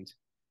shamed.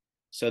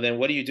 So then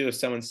what do you do if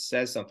someone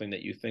says something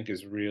that you think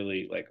is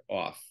really like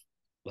off,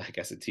 like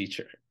as a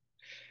teacher,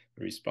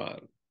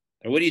 respond?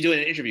 And what do you do in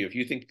an interview if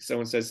you think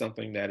someone says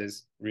something that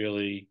is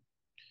really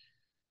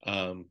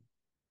um,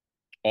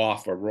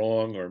 off or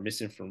wrong or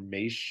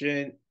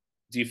misinformation?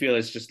 Do you feel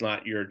it's just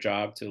not your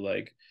job to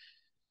like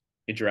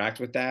interact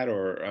with that,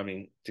 or I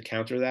mean, to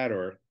counter that,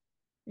 or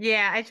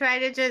Yeah, I try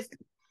to just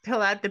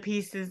pull out the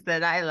pieces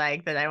that I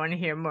like that I want to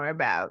hear more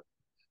about.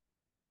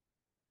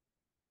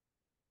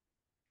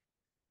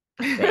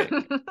 right?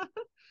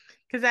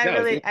 Because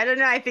No, I don't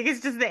know, I think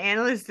it's just the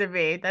analyst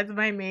debate. That's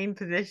my main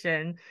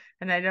position.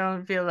 And I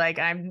don't feel like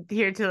I'm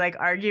here to like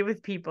argue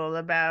with people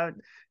about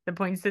the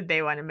points that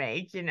they want to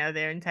make.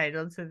 They're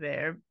entitled to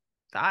their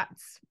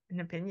thoughts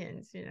and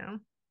opinions.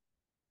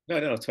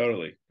 no,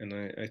 totally.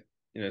 And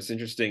it's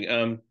interesting.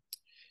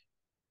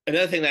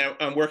 Another thing that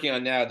I'm working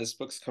on now, this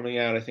book's coming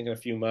out, I think, in a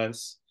few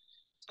months.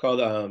 It's called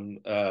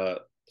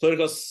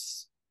political.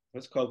 What's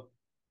it called?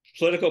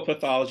 Political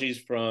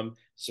Pathologies from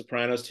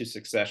Sopranos to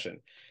Succession.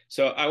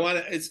 So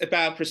it's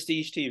about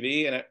prestige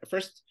TV. And at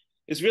first,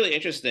 it's really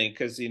interesting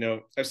because,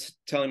 I was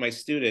telling my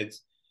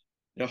students,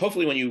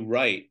 hopefully when you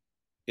write,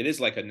 it is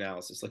like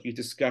analysis, like you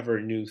discover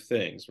new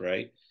things,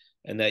 right?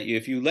 And that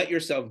if you let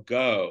yourself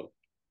go,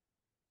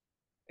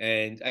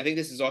 and I think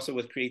this is also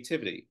with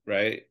creativity,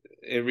 right?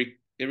 It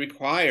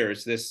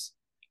requires this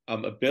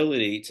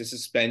ability to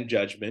suspend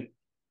judgment,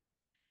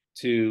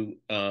 to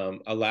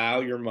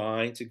allow your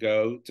mind to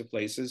go to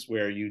places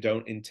where you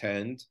don't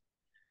intend,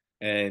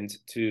 and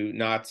to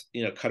not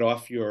cut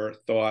off your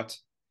thought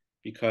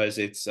because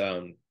it's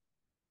you're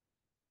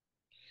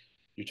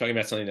talking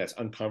about something that's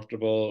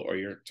uncomfortable, or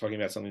you're talking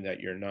about something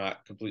that you're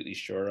not completely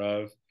sure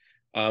of.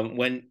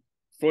 When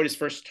Freud is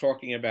first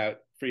talking about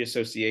free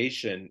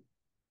association,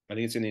 I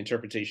think it's in the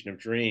interpretation of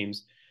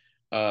dreams.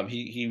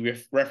 He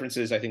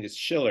references, I think it's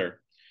Schiller,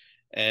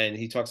 and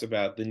he talks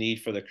about the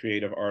need for the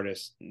creative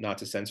artist not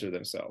to censor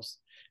themselves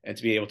and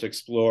to be able to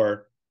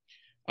explore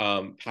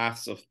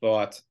paths of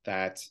thought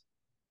that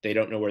they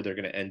don't know where they're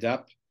going to end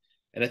up.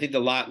 And I think a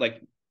lot,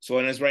 like, so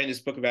when I was writing this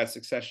book about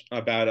success,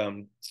 about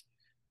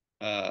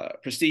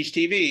prestige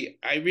TV,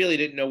 I really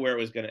didn't know where it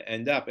was going to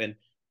end up, and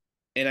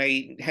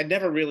I had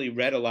never really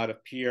read a lot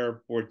of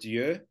Pierre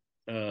Bourdieu.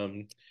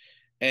 Um,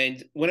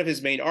 and one of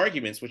his main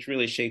arguments, which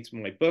really shaped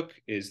my book,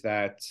 is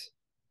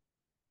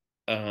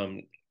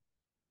um,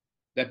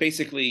 that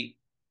basically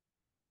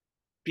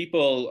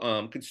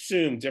people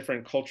consume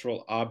different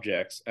cultural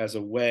objects as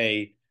a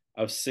way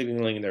of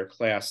signaling their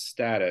class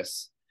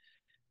status,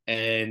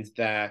 and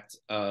that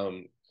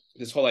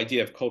this whole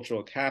idea of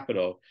cultural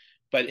capital.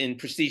 But in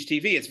prestige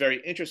TV, it's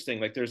very interesting.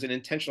 Like, there's an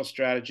intentional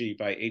strategy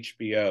by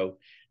HBO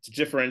to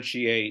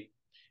differentiate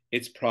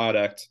its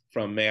product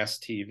from mass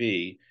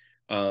TV,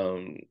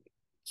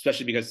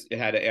 especially because it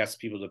had to ask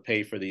people to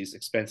pay for these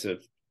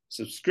expensive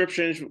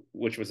subscriptions,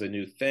 which was a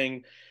new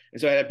thing. And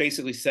so I had to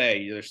basically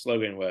say, their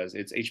slogan was,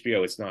 it's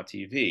HBO, it's not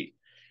TV.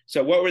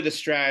 So what were the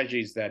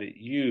strategies that it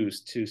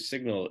used to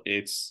signal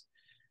its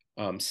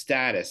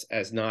status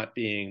as not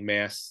being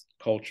mass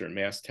culture,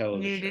 mass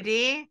television?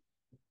 Nudity.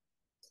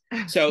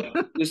 So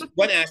there's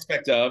one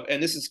aspect of,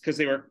 and this is because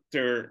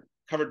they're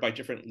covered by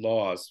different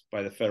laws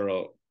by the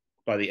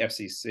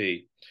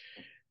FCC.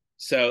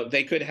 So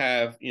they could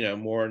have,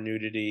 more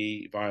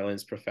nudity,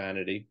 violence,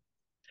 profanity.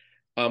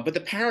 But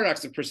the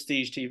paradox of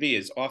prestige TV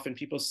is often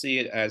people see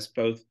it as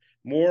both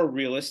more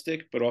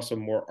realistic, but also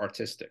more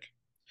artistic.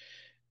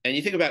 And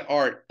you think about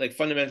art, like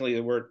fundamentally,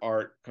 the word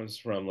art comes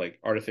from like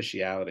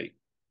artificiality,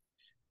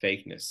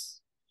 fakeness.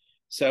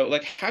 So,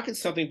 like, how can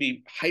something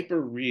be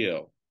hyper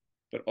real,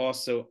 but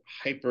also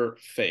hyper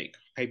fake,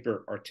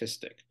 hyper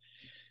artistic?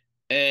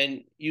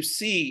 And you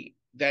see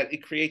that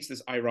it creates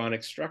this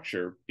ironic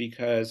structure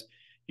because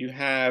you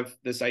have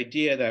this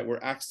idea that we're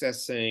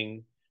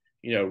accessing,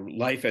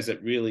 life as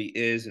it really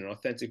is in an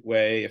authentic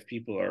way if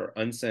people are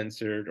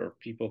uncensored, or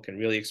people can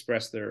really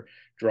express their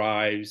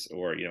drives,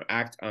 or,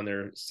 act on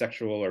their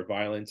sexual or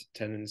violent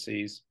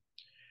tendencies.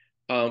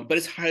 But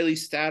it's highly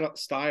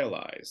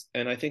stylized.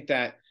 And I think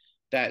that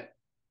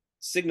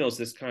signals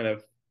this kind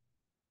of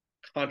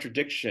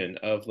contradiction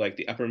of like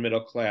the upper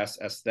middle class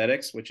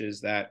aesthetics, which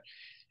is that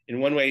in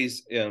one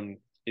ways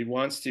it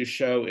wants to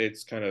show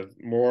its kind of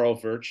moral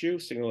virtue,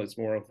 signal its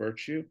moral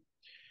virtue,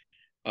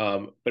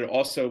 but it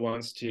also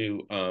wants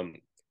to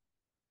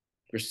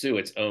pursue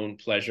its own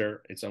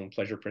pleasure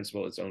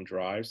principle, its own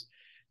drives.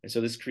 And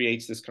so this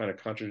creates this kind of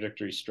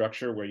contradictory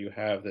structure where you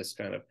have this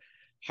kind of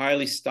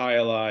highly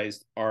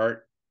stylized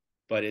art,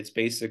 but it's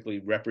basically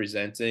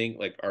representing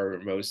like our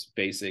most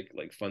basic,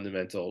 like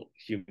fundamental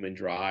human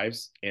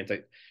drives,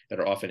 that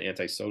are often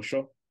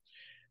antisocial.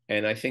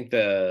 And I think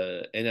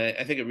I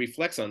think it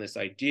reflects on this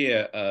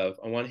idea of,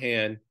 on one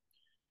hand,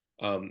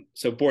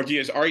 so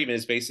Bourdieu's argument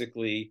is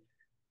basically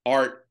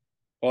art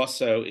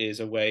also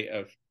is a way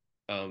of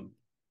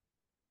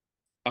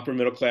upper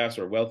middle class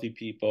or wealthy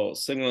people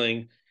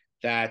signaling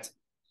that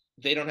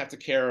they don't have to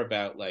care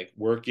about like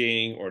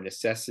working or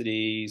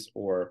necessities,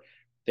 or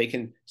they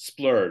can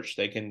splurge,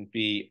 they can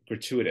be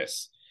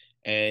gratuitous,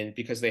 and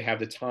because they have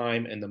the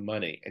time and the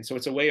money. And so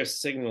it's a way of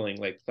signaling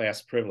like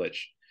class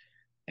privilege.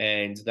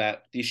 And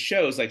that these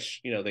shows, like,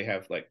 they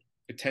have like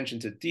attention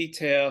to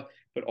detail,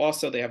 but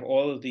also they have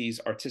all of these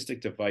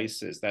artistic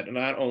devices that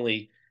not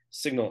only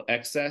signal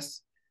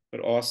excess, but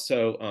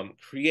also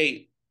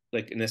create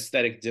like an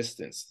aesthetic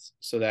distance,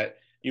 so that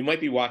you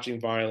might be watching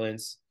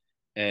violence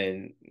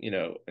and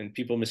and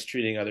people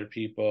mistreating other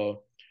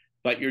people,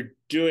 but you're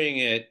doing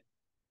it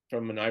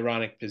from an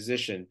ironic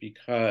position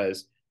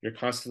because you're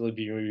constantly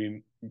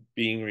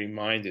being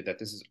reminded that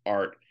this is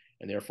art,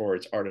 and therefore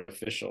it's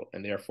artificial,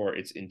 and therefore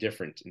it's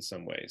indifferent in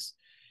some ways.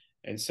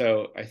 And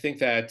so I think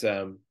that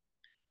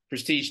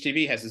prestige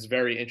TV has this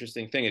very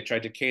interesting thing. It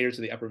tried to cater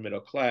to the upper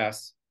middle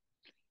class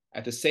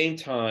at the same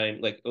time,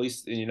 like at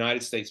least in the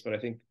United States, but I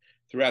think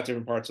throughout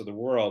different parts of the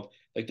world,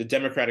 like the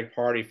Democratic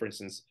Party, for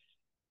instance,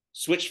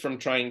 switched from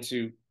trying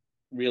to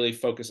really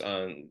focus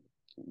on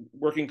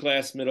working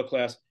class, middle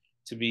class,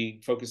 to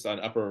be focused on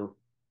upper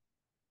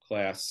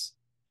class,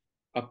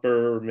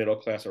 upper middle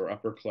class, or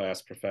upper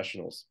class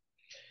professionals.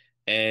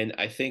 And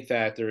I think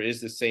that there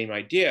is the same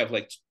idea of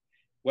like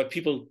what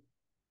people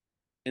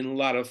in a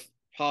lot of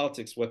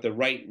politics, what the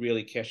right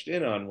really cashed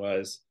in on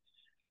was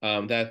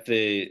that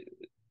the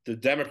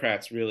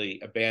Democrats really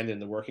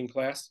abandoned the working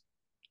class.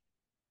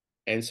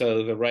 And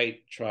so the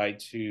right tried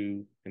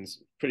to, and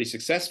pretty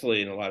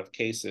successfully in a lot of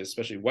cases,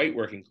 especially white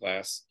working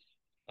class,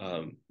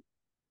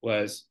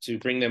 was to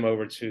bring them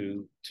over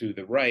to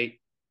the right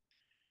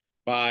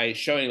by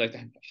showing like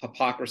the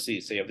hypocrisy,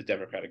 say, of the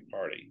Democratic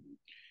Party,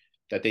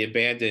 that they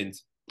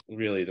abandoned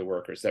really the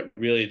workers, that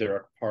really they're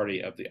a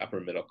party of the upper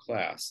middle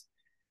class.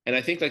 And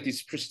I think like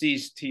these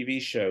prestige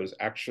TV shows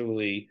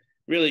actually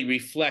really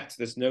reflect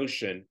this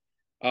notion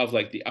of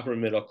like the upper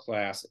middle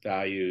class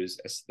values,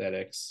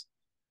 aesthetics,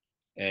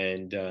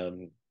 and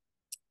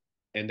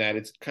that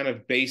it's kind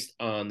of based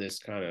on this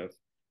kind of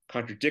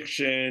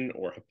contradiction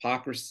or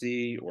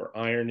hypocrisy or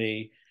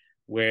irony,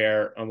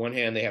 where on one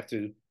hand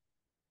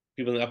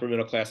people in the upper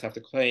middle class have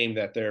to claim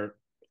that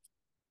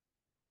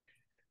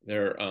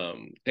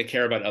they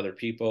care about other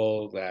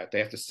people, that they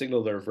have to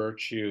signal their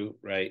virtue,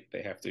 right?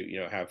 They have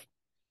to have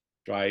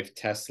drive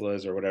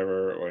Teslas or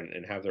whatever,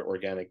 and have their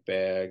organic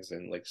bags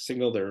and like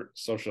signal their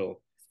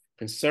social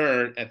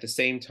concern. At the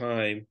same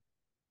time,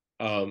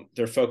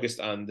 they're focused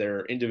on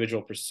their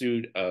individual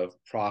pursuit of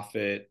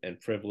profit and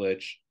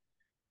privilege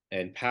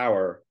and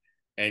power.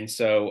 And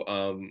so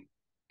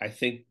I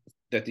think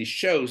that these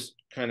shows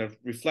kind of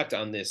reflect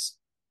on this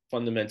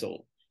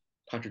fundamental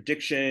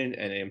contradiction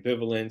and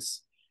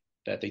ambivalence,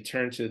 that they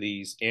turn to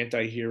these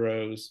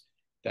anti-heroes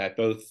that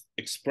both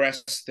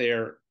express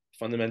their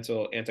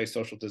fundamental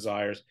antisocial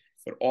desires,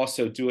 but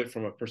also do it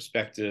from a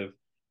perspective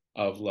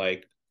of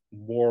like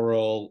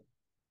moral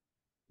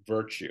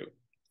virtue.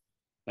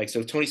 Like,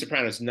 so Tony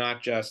Soprano is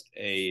not just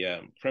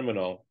a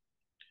criminal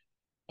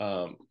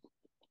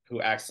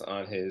who acts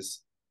on his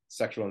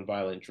sexual and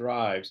violent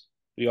drives,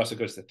 but he also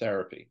goes to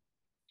therapy.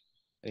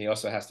 And he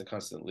also has to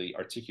constantly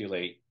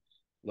articulate,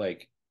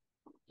 like,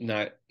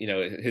 not,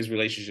 his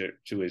relationship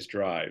to his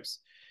drives.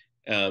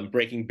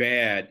 Breaking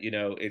Bad,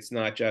 it's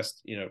not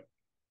just,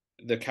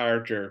 the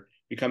character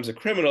becomes a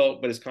criminal,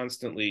 but is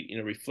constantly,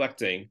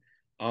 reflecting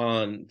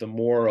on the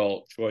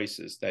moral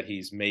choices that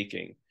he's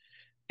making.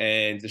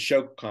 And the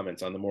show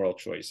comments on the moral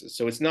choices.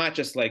 So it's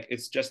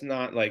just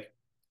not like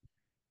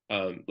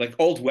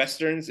old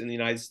Westerns in the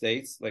United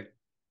States. Like,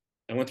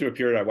 I went through a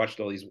period, I watched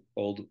all these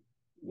old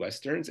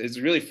Westerns. It's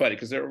really funny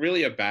because they're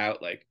really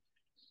about like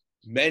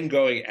men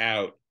going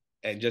out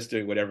and just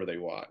doing whatever they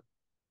want,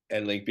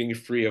 and like being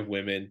free of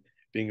women,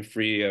 being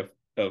free of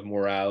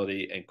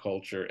morality and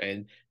culture,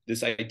 and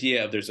this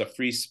idea of there's a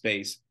free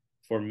space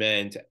for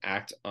men to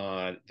act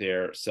on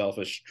their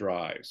selfish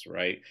drives,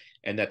 right?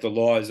 And that the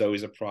law is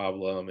always a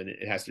problem and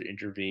it has to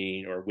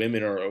intervene, or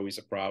women are always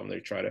a problem. They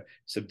try to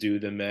subdue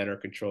the men or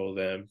control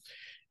them.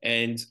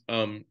 And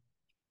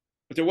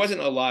but there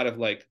wasn't a lot of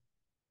like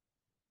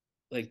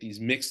these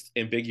mixed,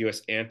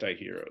 ambiguous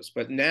anti-heroes.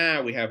 But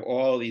now we have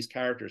all these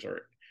characters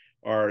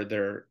are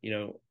they're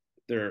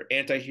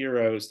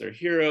anti-heroes, they're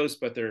heroes,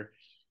 but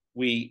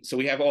we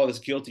have all this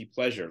guilty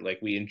pleasure. Like,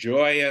 we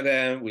enjoy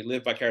them, we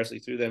live vicariously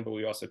through them, but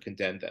we also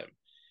condemn them.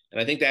 And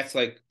I think that's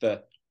like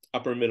the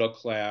upper middle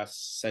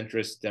class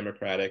centrist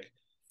democratic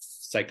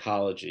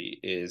psychology,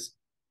 is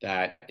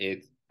that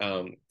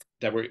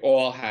that we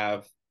all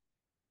have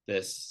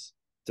this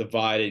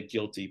divided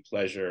guilty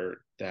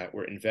pleasure, that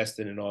we're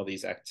invested in all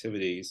these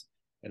activities,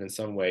 and in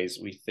some ways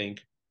we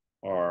think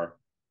are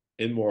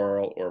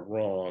immoral or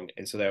wrong,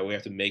 and so that we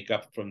have to make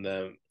up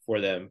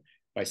for them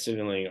by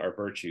signaling our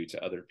virtue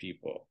to other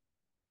people.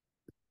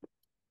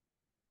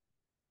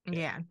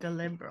 Yeah, the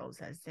liberals,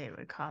 as they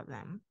would call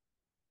them.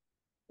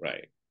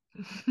 Right.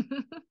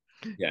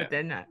 Yeah. But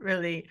they're not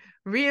really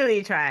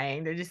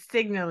trying. They're just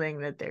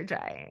signaling that they're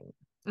trying.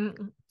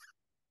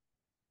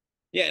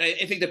 Yeah, and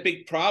I think the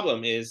big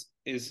problem is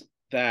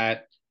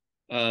that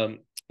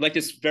like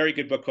this very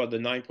good book called The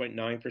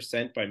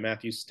 9.9% by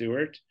Matthew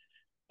Stewart.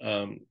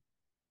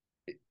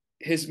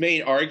 His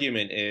main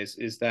argument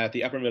is that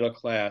the upper middle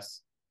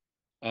class,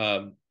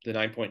 the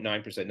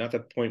 9.9%, not the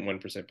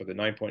 0.1%, but the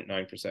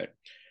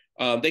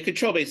 9.9%, they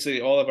control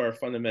basically all of our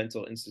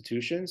fundamental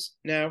institutions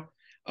now,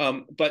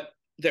 but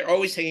they're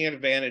always taking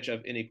advantage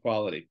of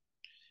inequality.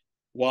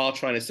 while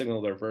trying to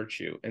signal their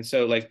virtue. And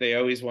so like they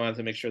always wanted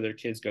to make sure their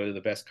kids go to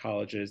the best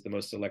colleges, the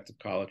most selective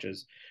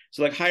colleges.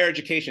 So like higher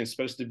education is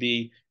supposed to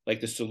be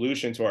like the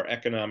solution to our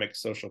economic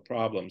social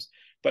problems,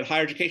 but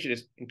higher education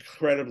is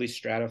incredibly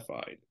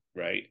stratified,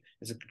 right?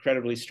 It's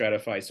incredibly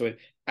stratified. So it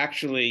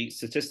actually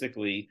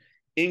statistically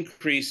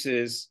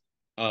increases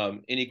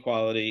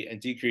inequality and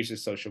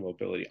decreases social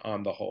mobility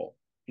on the whole.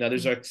 Now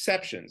there's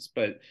exceptions,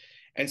 but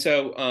and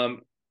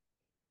so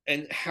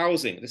and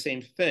housing, the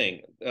same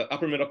thing.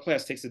 Upper middle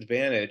class takes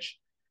advantage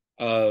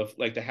of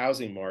like the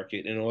housing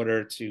market in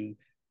order to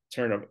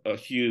turn a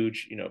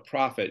huge,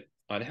 profit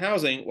on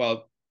housing,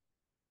 while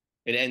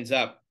it ends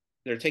up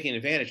they're taking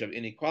advantage of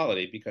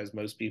inequality because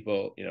most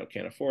people,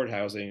 can't afford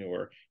housing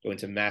or go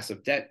into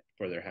massive debt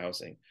for their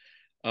housing.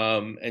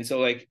 And so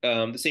like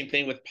the same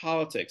thing with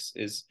politics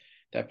is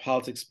that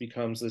politics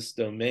becomes this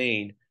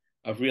domain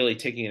of really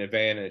taking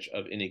advantage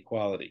of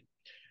inequality.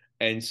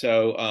 And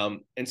so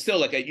and still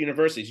like at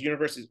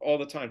universities all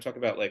the time talk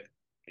about like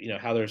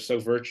how they're so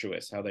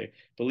virtuous, how they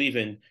believe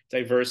in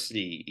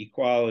diversity,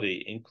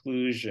 equality,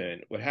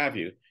 inclusion, what have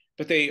you,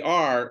 but they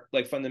are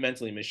like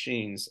fundamentally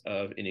machines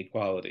of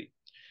inequality.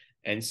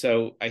 And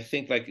so I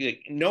think like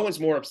no one's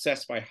more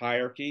obsessed by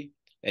hierarchy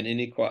and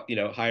inequality,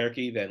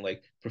 hierarchy than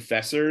like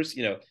professors,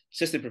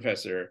 assistant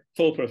professor,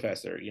 full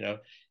professor,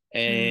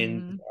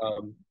 and Mm.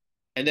 um,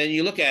 and then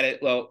you look at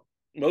it. Well,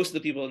 most of the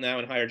people now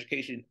in higher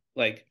education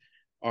like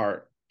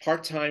are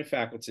part-time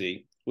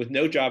faculty with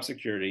no job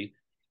security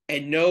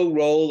and no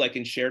role like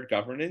in shared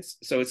governance.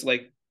 So it's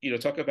like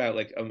talk about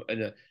like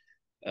an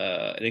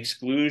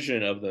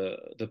exclusion of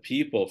the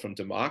people from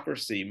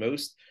democracy.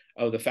 Most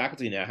of the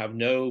faculty now have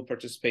no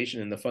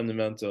participation in the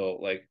fundamental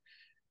like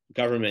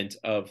government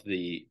of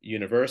the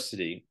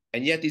university,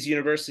 and yet these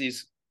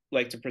universities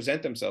like to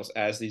present themselves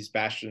as these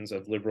bastions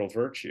of liberal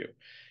virtue.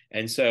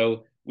 And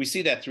so we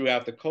see that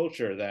throughout the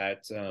culture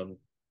that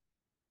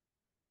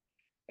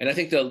and I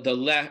think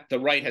the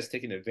right has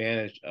taken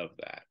advantage of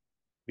that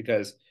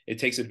because it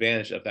takes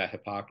advantage of that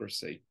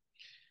hypocrisy,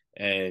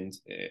 and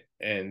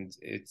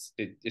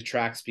it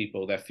attracts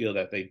people that feel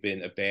that they've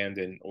been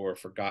abandoned or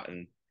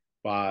forgotten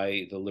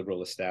by the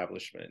liberal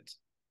establishment.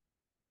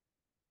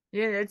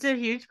 Yeah, it's a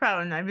huge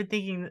problem. I've been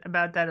thinking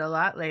about that a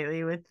lot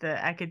lately with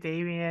the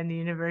academia and the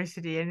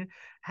university and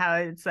how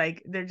it's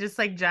like they're just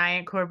like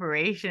giant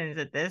corporations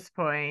at this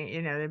point,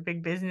 they're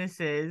big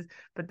businesses,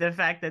 but the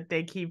fact that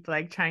they keep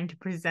like trying to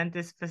present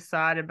this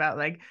facade about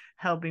like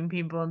helping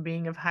people and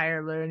being of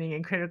higher learning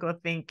and critical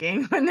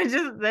thinking when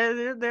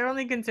they're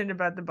only concerned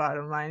about the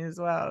bottom line as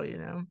well.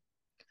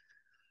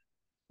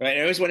 Right.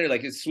 I always wonder,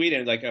 like, in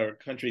Sweden, like our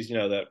countries,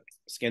 the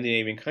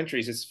Scandinavian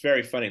countries, it's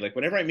very funny. Like,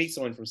 whenever I meet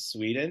someone from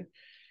Sweden,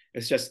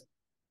 it's just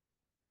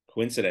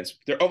coincidence.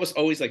 They're almost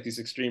always like these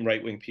extreme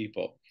right wing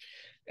people.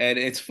 And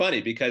it's funny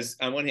because,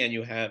 on one hand,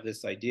 you have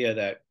this idea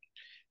that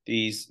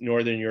these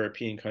Northern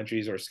European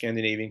countries or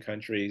Scandinavian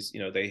countries,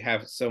 they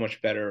have so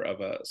much better of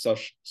a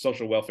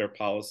social welfare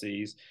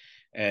policies,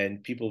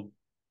 and people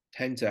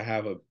tend to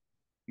have a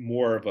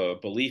more of a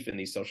belief in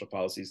these social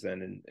policies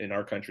than in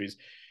our countries.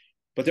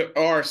 But there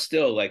are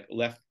still like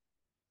left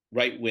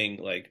right wing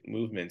like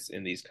movements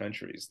in these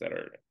countries that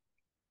are,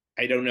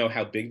 I don't know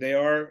how big they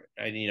are.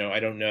 I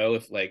don't know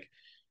if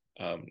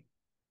um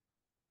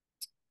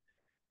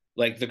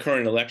like the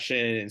current election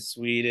in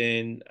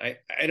Sweden,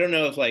 I don't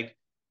know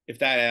if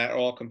that at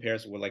all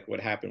compares with like what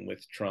happened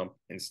with Trump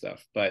and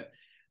stuff. But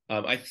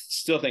I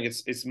still think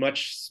it's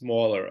much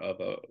smaller of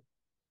a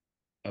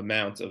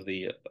amount of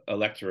the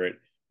electorate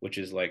which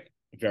is like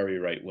very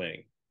right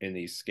wing in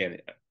these scan.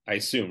 I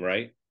assume,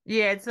 right?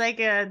 Yeah, it's like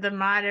the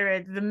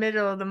moderates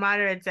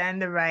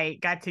and the right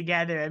got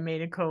together and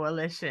made a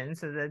coalition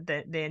so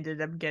that they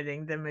ended up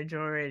getting the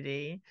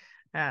majority,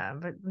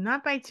 but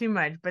not by too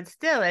much. But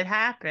still, it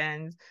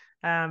happened.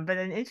 But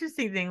an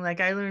interesting thing, like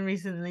I learned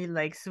recently,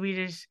 like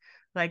Swedish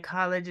like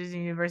colleges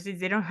and universities,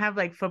 they don't have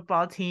like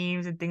football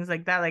teams and things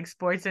like that. Like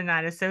sports are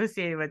not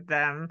associated with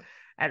them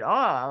at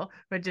all,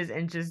 which is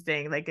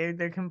interesting. Like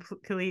they're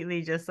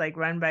completely just like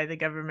run by the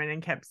government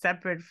and kept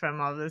separate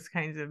from all those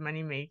kinds of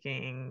money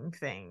making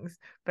things.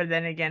 But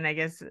then again, I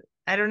guess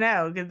I don't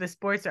know because the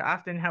sports are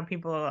often how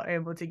people are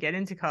able to get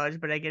into college.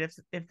 But I get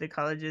if the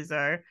colleges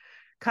are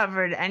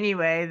covered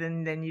anyway,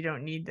 then you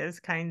don't need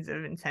those kinds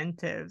of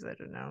incentives. I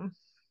don't know.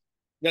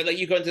 Now, like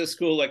you go into the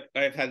school, like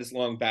I've had this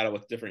long battle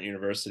with different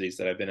universities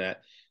that I've been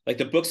at. Like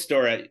the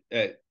bookstore at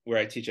where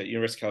I teach at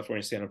University of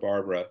California, Santa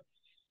Barbara,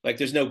 like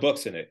there's no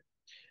books in it.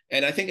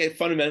 And I think it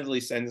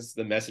fundamentally sends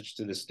the message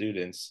to the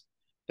students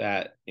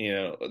that,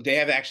 they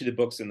have actually the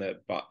books in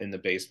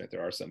the basement.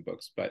 There are some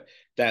books, but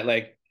that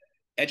like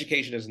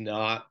education is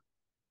not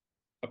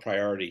a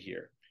priority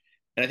here.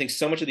 And I think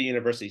so much of the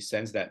university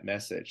sends that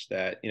message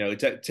that,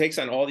 it takes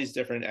on all these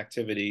different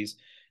activities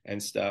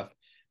and stuff.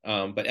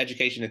 But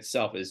education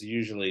itself is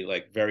usually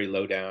like very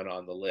low down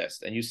on the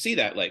list. And you see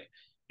that like,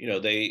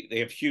 they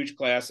have huge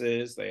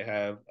classes, they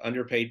have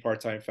underpaid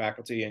part-time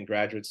faculty and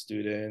graduate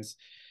students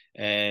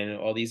and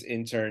all these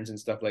interns and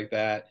stuff like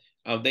that.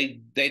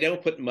 They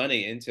don't put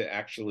money into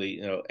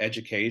actually,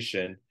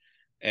 education.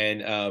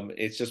 And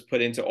it's just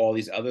put into all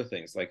these other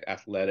things like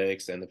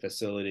athletics and the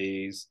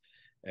facilities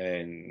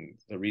and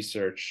the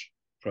research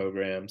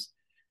programs.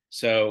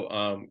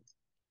 So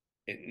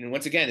and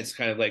once again, it's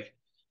kind of like,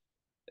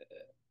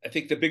 I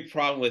think the big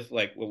problem with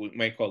like what we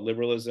might call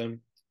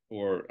liberalism,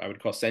 or I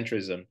would call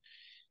centrism,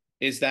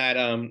 is that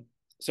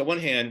so one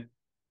hand,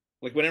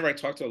 like whenever I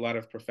talk to a lot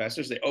of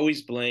professors, they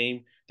always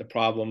blame the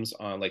problems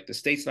on like the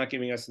state's not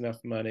giving us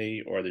enough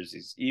money, or there's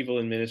these evil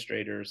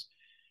administrators.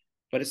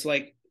 But it's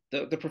like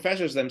the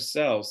professors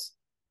themselves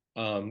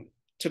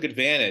took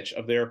advantage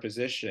of their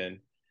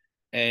position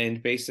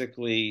and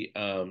basically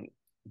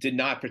did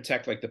not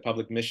protect like the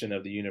public mission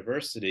of the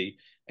university,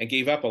 and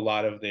gave up a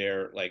lot of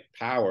their like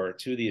power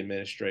to the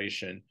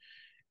administration.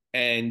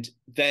 And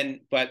then,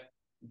 but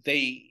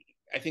they,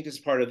 I think, is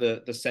part of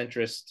the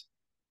centrist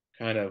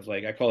kind of,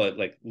 like I call it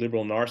like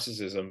liberal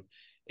narcissism,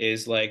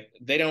 is like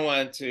they don't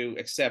want to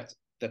accept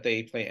that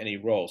they play any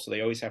role, so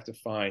they always have to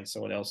find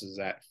someone else is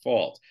at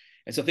fault,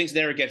 and so things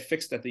never get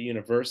fixed at the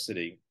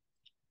university,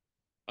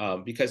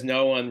 because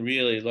no one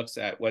really looks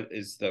at what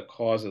is the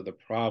cause of the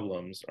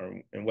problems,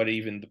 or and what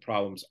even the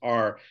problems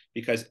are,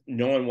 because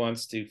no one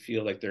wants to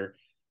feel like they're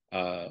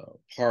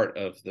part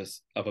of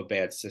this, of a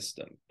bad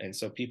system. And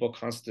so people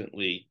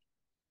constantly,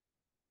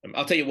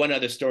 I'll tell you one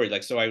other story.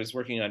 Like, so I was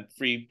working on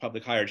free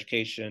public higher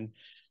education.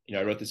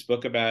 I wrote this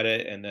book about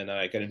it, and then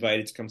I got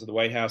invited to come to the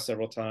White House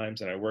several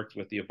times, and I worked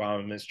with the Obama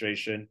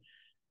administration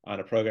on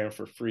a program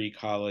for free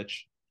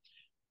college.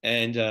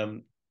 And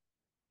one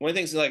of the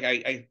things like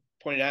I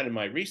pointed out in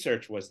my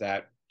research was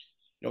that,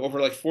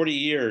 over like 40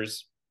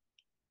 years,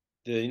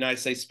 the United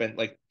States spent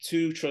like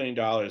 $2 trillion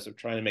of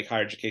trying to make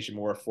higher education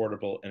more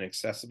affordable and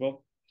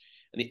accessible.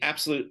 And the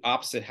absolute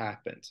opposite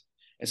happened.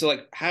 And so,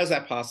 like, how is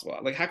that possible?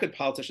 Like, how could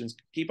politicians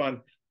keep on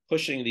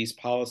pushing these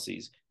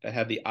policies that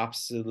have the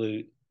opposite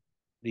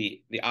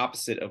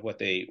of what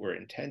they were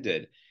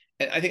intended?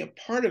 And I think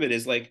a part of it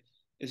is like,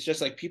 it's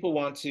just like people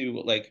want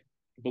to like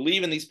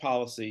believe in these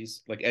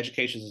policies, like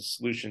education is a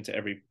solution to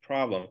every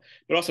problem.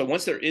 But also,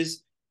 once there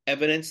is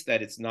evidence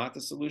that it's not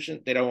the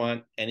solution, they don't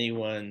want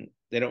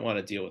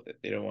to deal with it.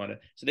 They don't want to,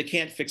 so they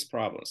can't fix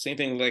problems. Same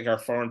thing like our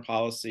foreign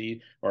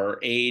policy or our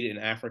aid in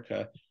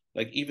Africa.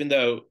 Like, even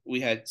though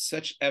we had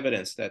such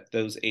evidence that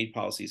those aid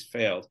policies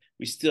failed,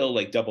 we still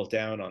like double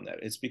down on that.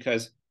 It's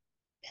because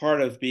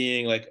part of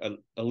being like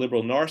a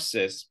liberal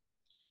narcissist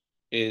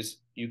is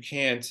you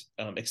can't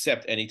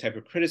accept any type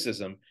of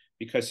criticism,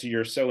 because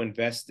you're so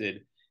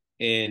invested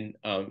in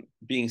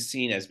being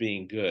seen as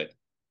being good,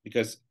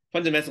 because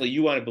fundamentally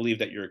you want to believe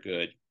that you're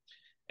good,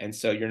 and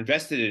so you're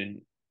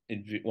invested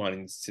in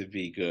wanting to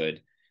be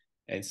good.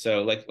 And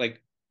so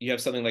like you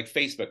have something like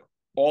Facebook,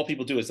 all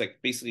people do is like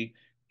basically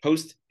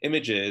post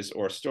images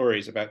or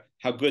stories about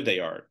how good they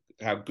are,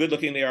 how good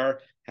looking they are,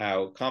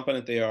 how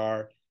competent they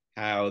are,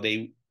 how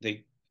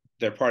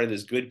they're part of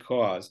this good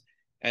cause.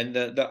 And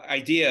the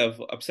idea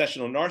of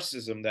obsessional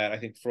narcissism that I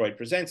think Freud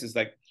presents is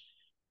like,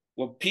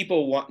 well,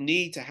 people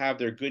need to have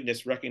their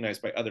goodness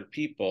recognized by other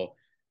people,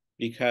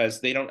 because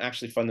they don't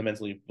actually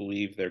fundamentally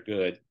believe they're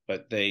good,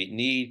 but they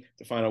need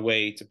to find a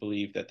way to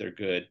believe that they're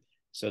good.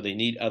 So they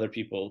need other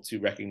people to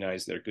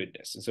recognize their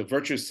goodness. And so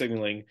virtue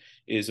signaling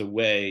is a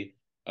way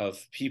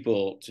of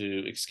people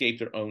to escape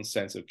their own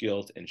sense of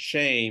guilt and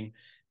shame,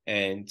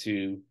 and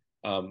to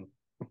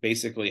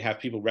basically have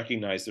people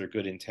recognize their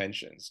good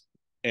intentions.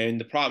 And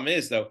the problem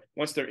is, though,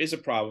 once there is a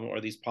problem or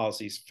these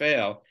policies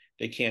fail,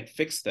 they can't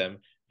fix them,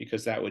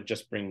 because that would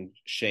just bring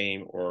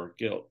shame or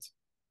guilt.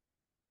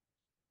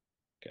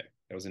 Okay,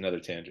 that was another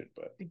tangent,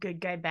 but The good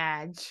guy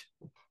badge.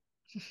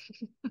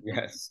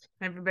 yes.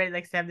 Everybody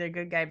likes to have their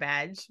good guy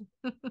badge.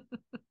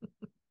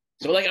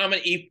 So like, I'm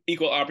an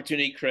equal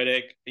opportunity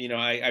critic.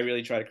 I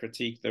really try to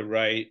critique the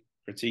right,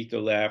 critique the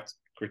left,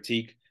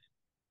 critique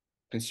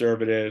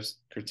conservatives,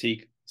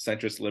 critique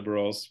centrist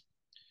liberals,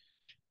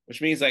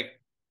 which means like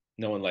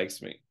no one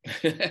likes me.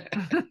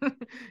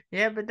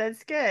 Yeah, but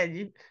that's good.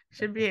 You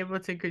should be able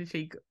to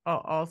critique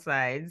all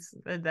sides.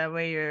 That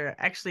way you're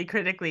actually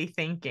critically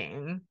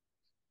thinking.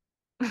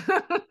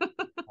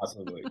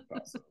 Possibly.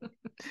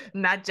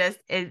 Not just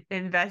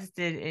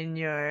invested in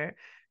your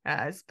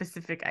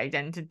specific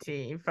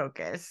identity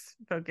focus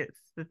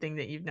the thing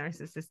that you've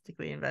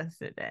narcissistically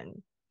invested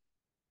in.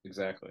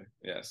 Exactly.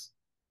 Yes.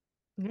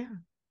 Yeah.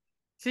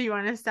 So you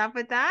want to stop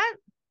with that?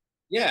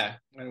 Yeah.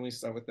 Why don't we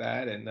start with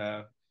that? And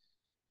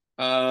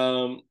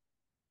um,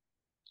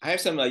 I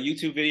have some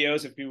YouTube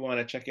videos if you want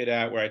to check it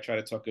out, where I try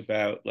to talk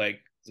about like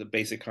the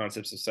basic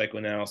concepts of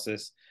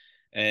psychoanalysis,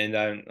 and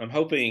I'm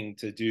hoping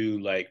to do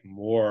like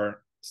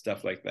more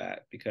stuff like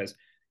that, because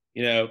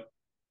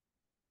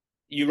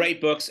you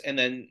write books, and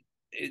then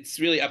it's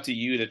really up to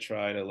you to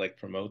try to like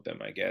promote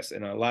them, I guess.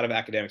 And a lot of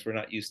academics, we're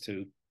not used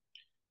to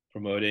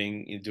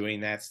promoting,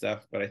 doing that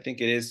stuff, but I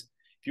think it is,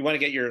 if you want to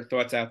get your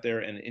thoughts out there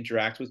and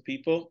interact with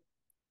people,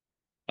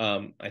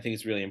 I think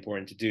it's really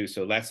important to do.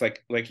 So that's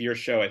like your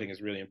show, I think,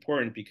 is really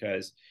important,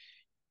 because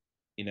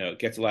it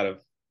gets a lot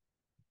of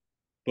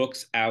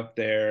books out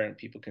there, and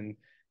people can.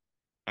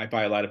 I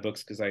buy a lot of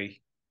books because I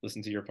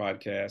listen to your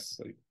podcast.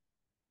 So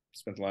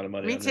spent a lot of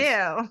money Me on too. this.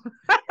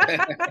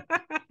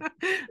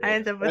 I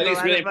end up I with a think it's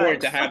lot really of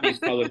important to books. have these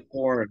public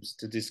forums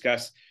to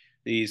discuss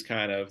these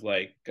kind of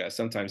like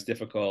sometimes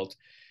difficult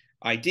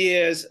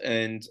ideas,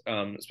 and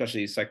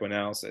especially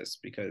psychoanalysis,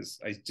 because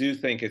I do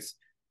think it's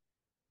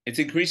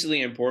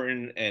increasingly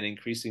important and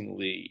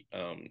increasingly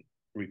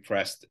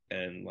repressed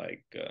and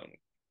like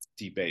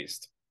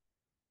debased.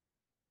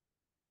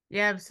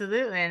 Yeah,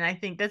 absolutely. And I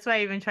think that's why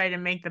I even try to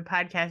make the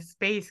podcast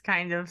space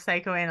kind of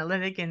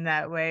psychoanalytic in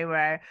that way,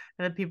 where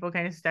the people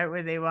kind of start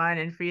where they want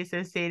and free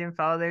associate and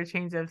follow their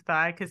chains of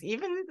thought. Because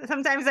even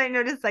sometimes I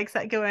notice like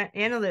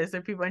psychoanalysts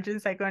or people interested in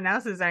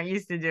psychoanalysis aren't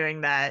used to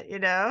doing that, you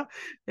know?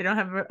 They don't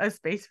have a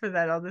space for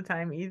that all the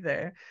time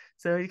either.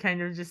 So you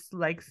kind of just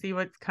like see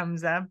what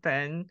comes up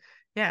and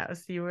yeah,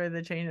 see where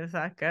the chain of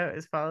thought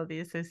goes, follow the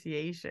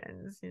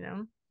associations, you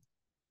know?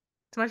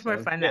 It's much more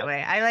Sounds fun that good.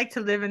 way. I like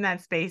to live in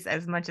that space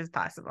as much as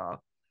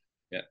possible.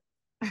 Yeah.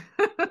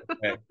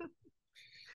 Okay.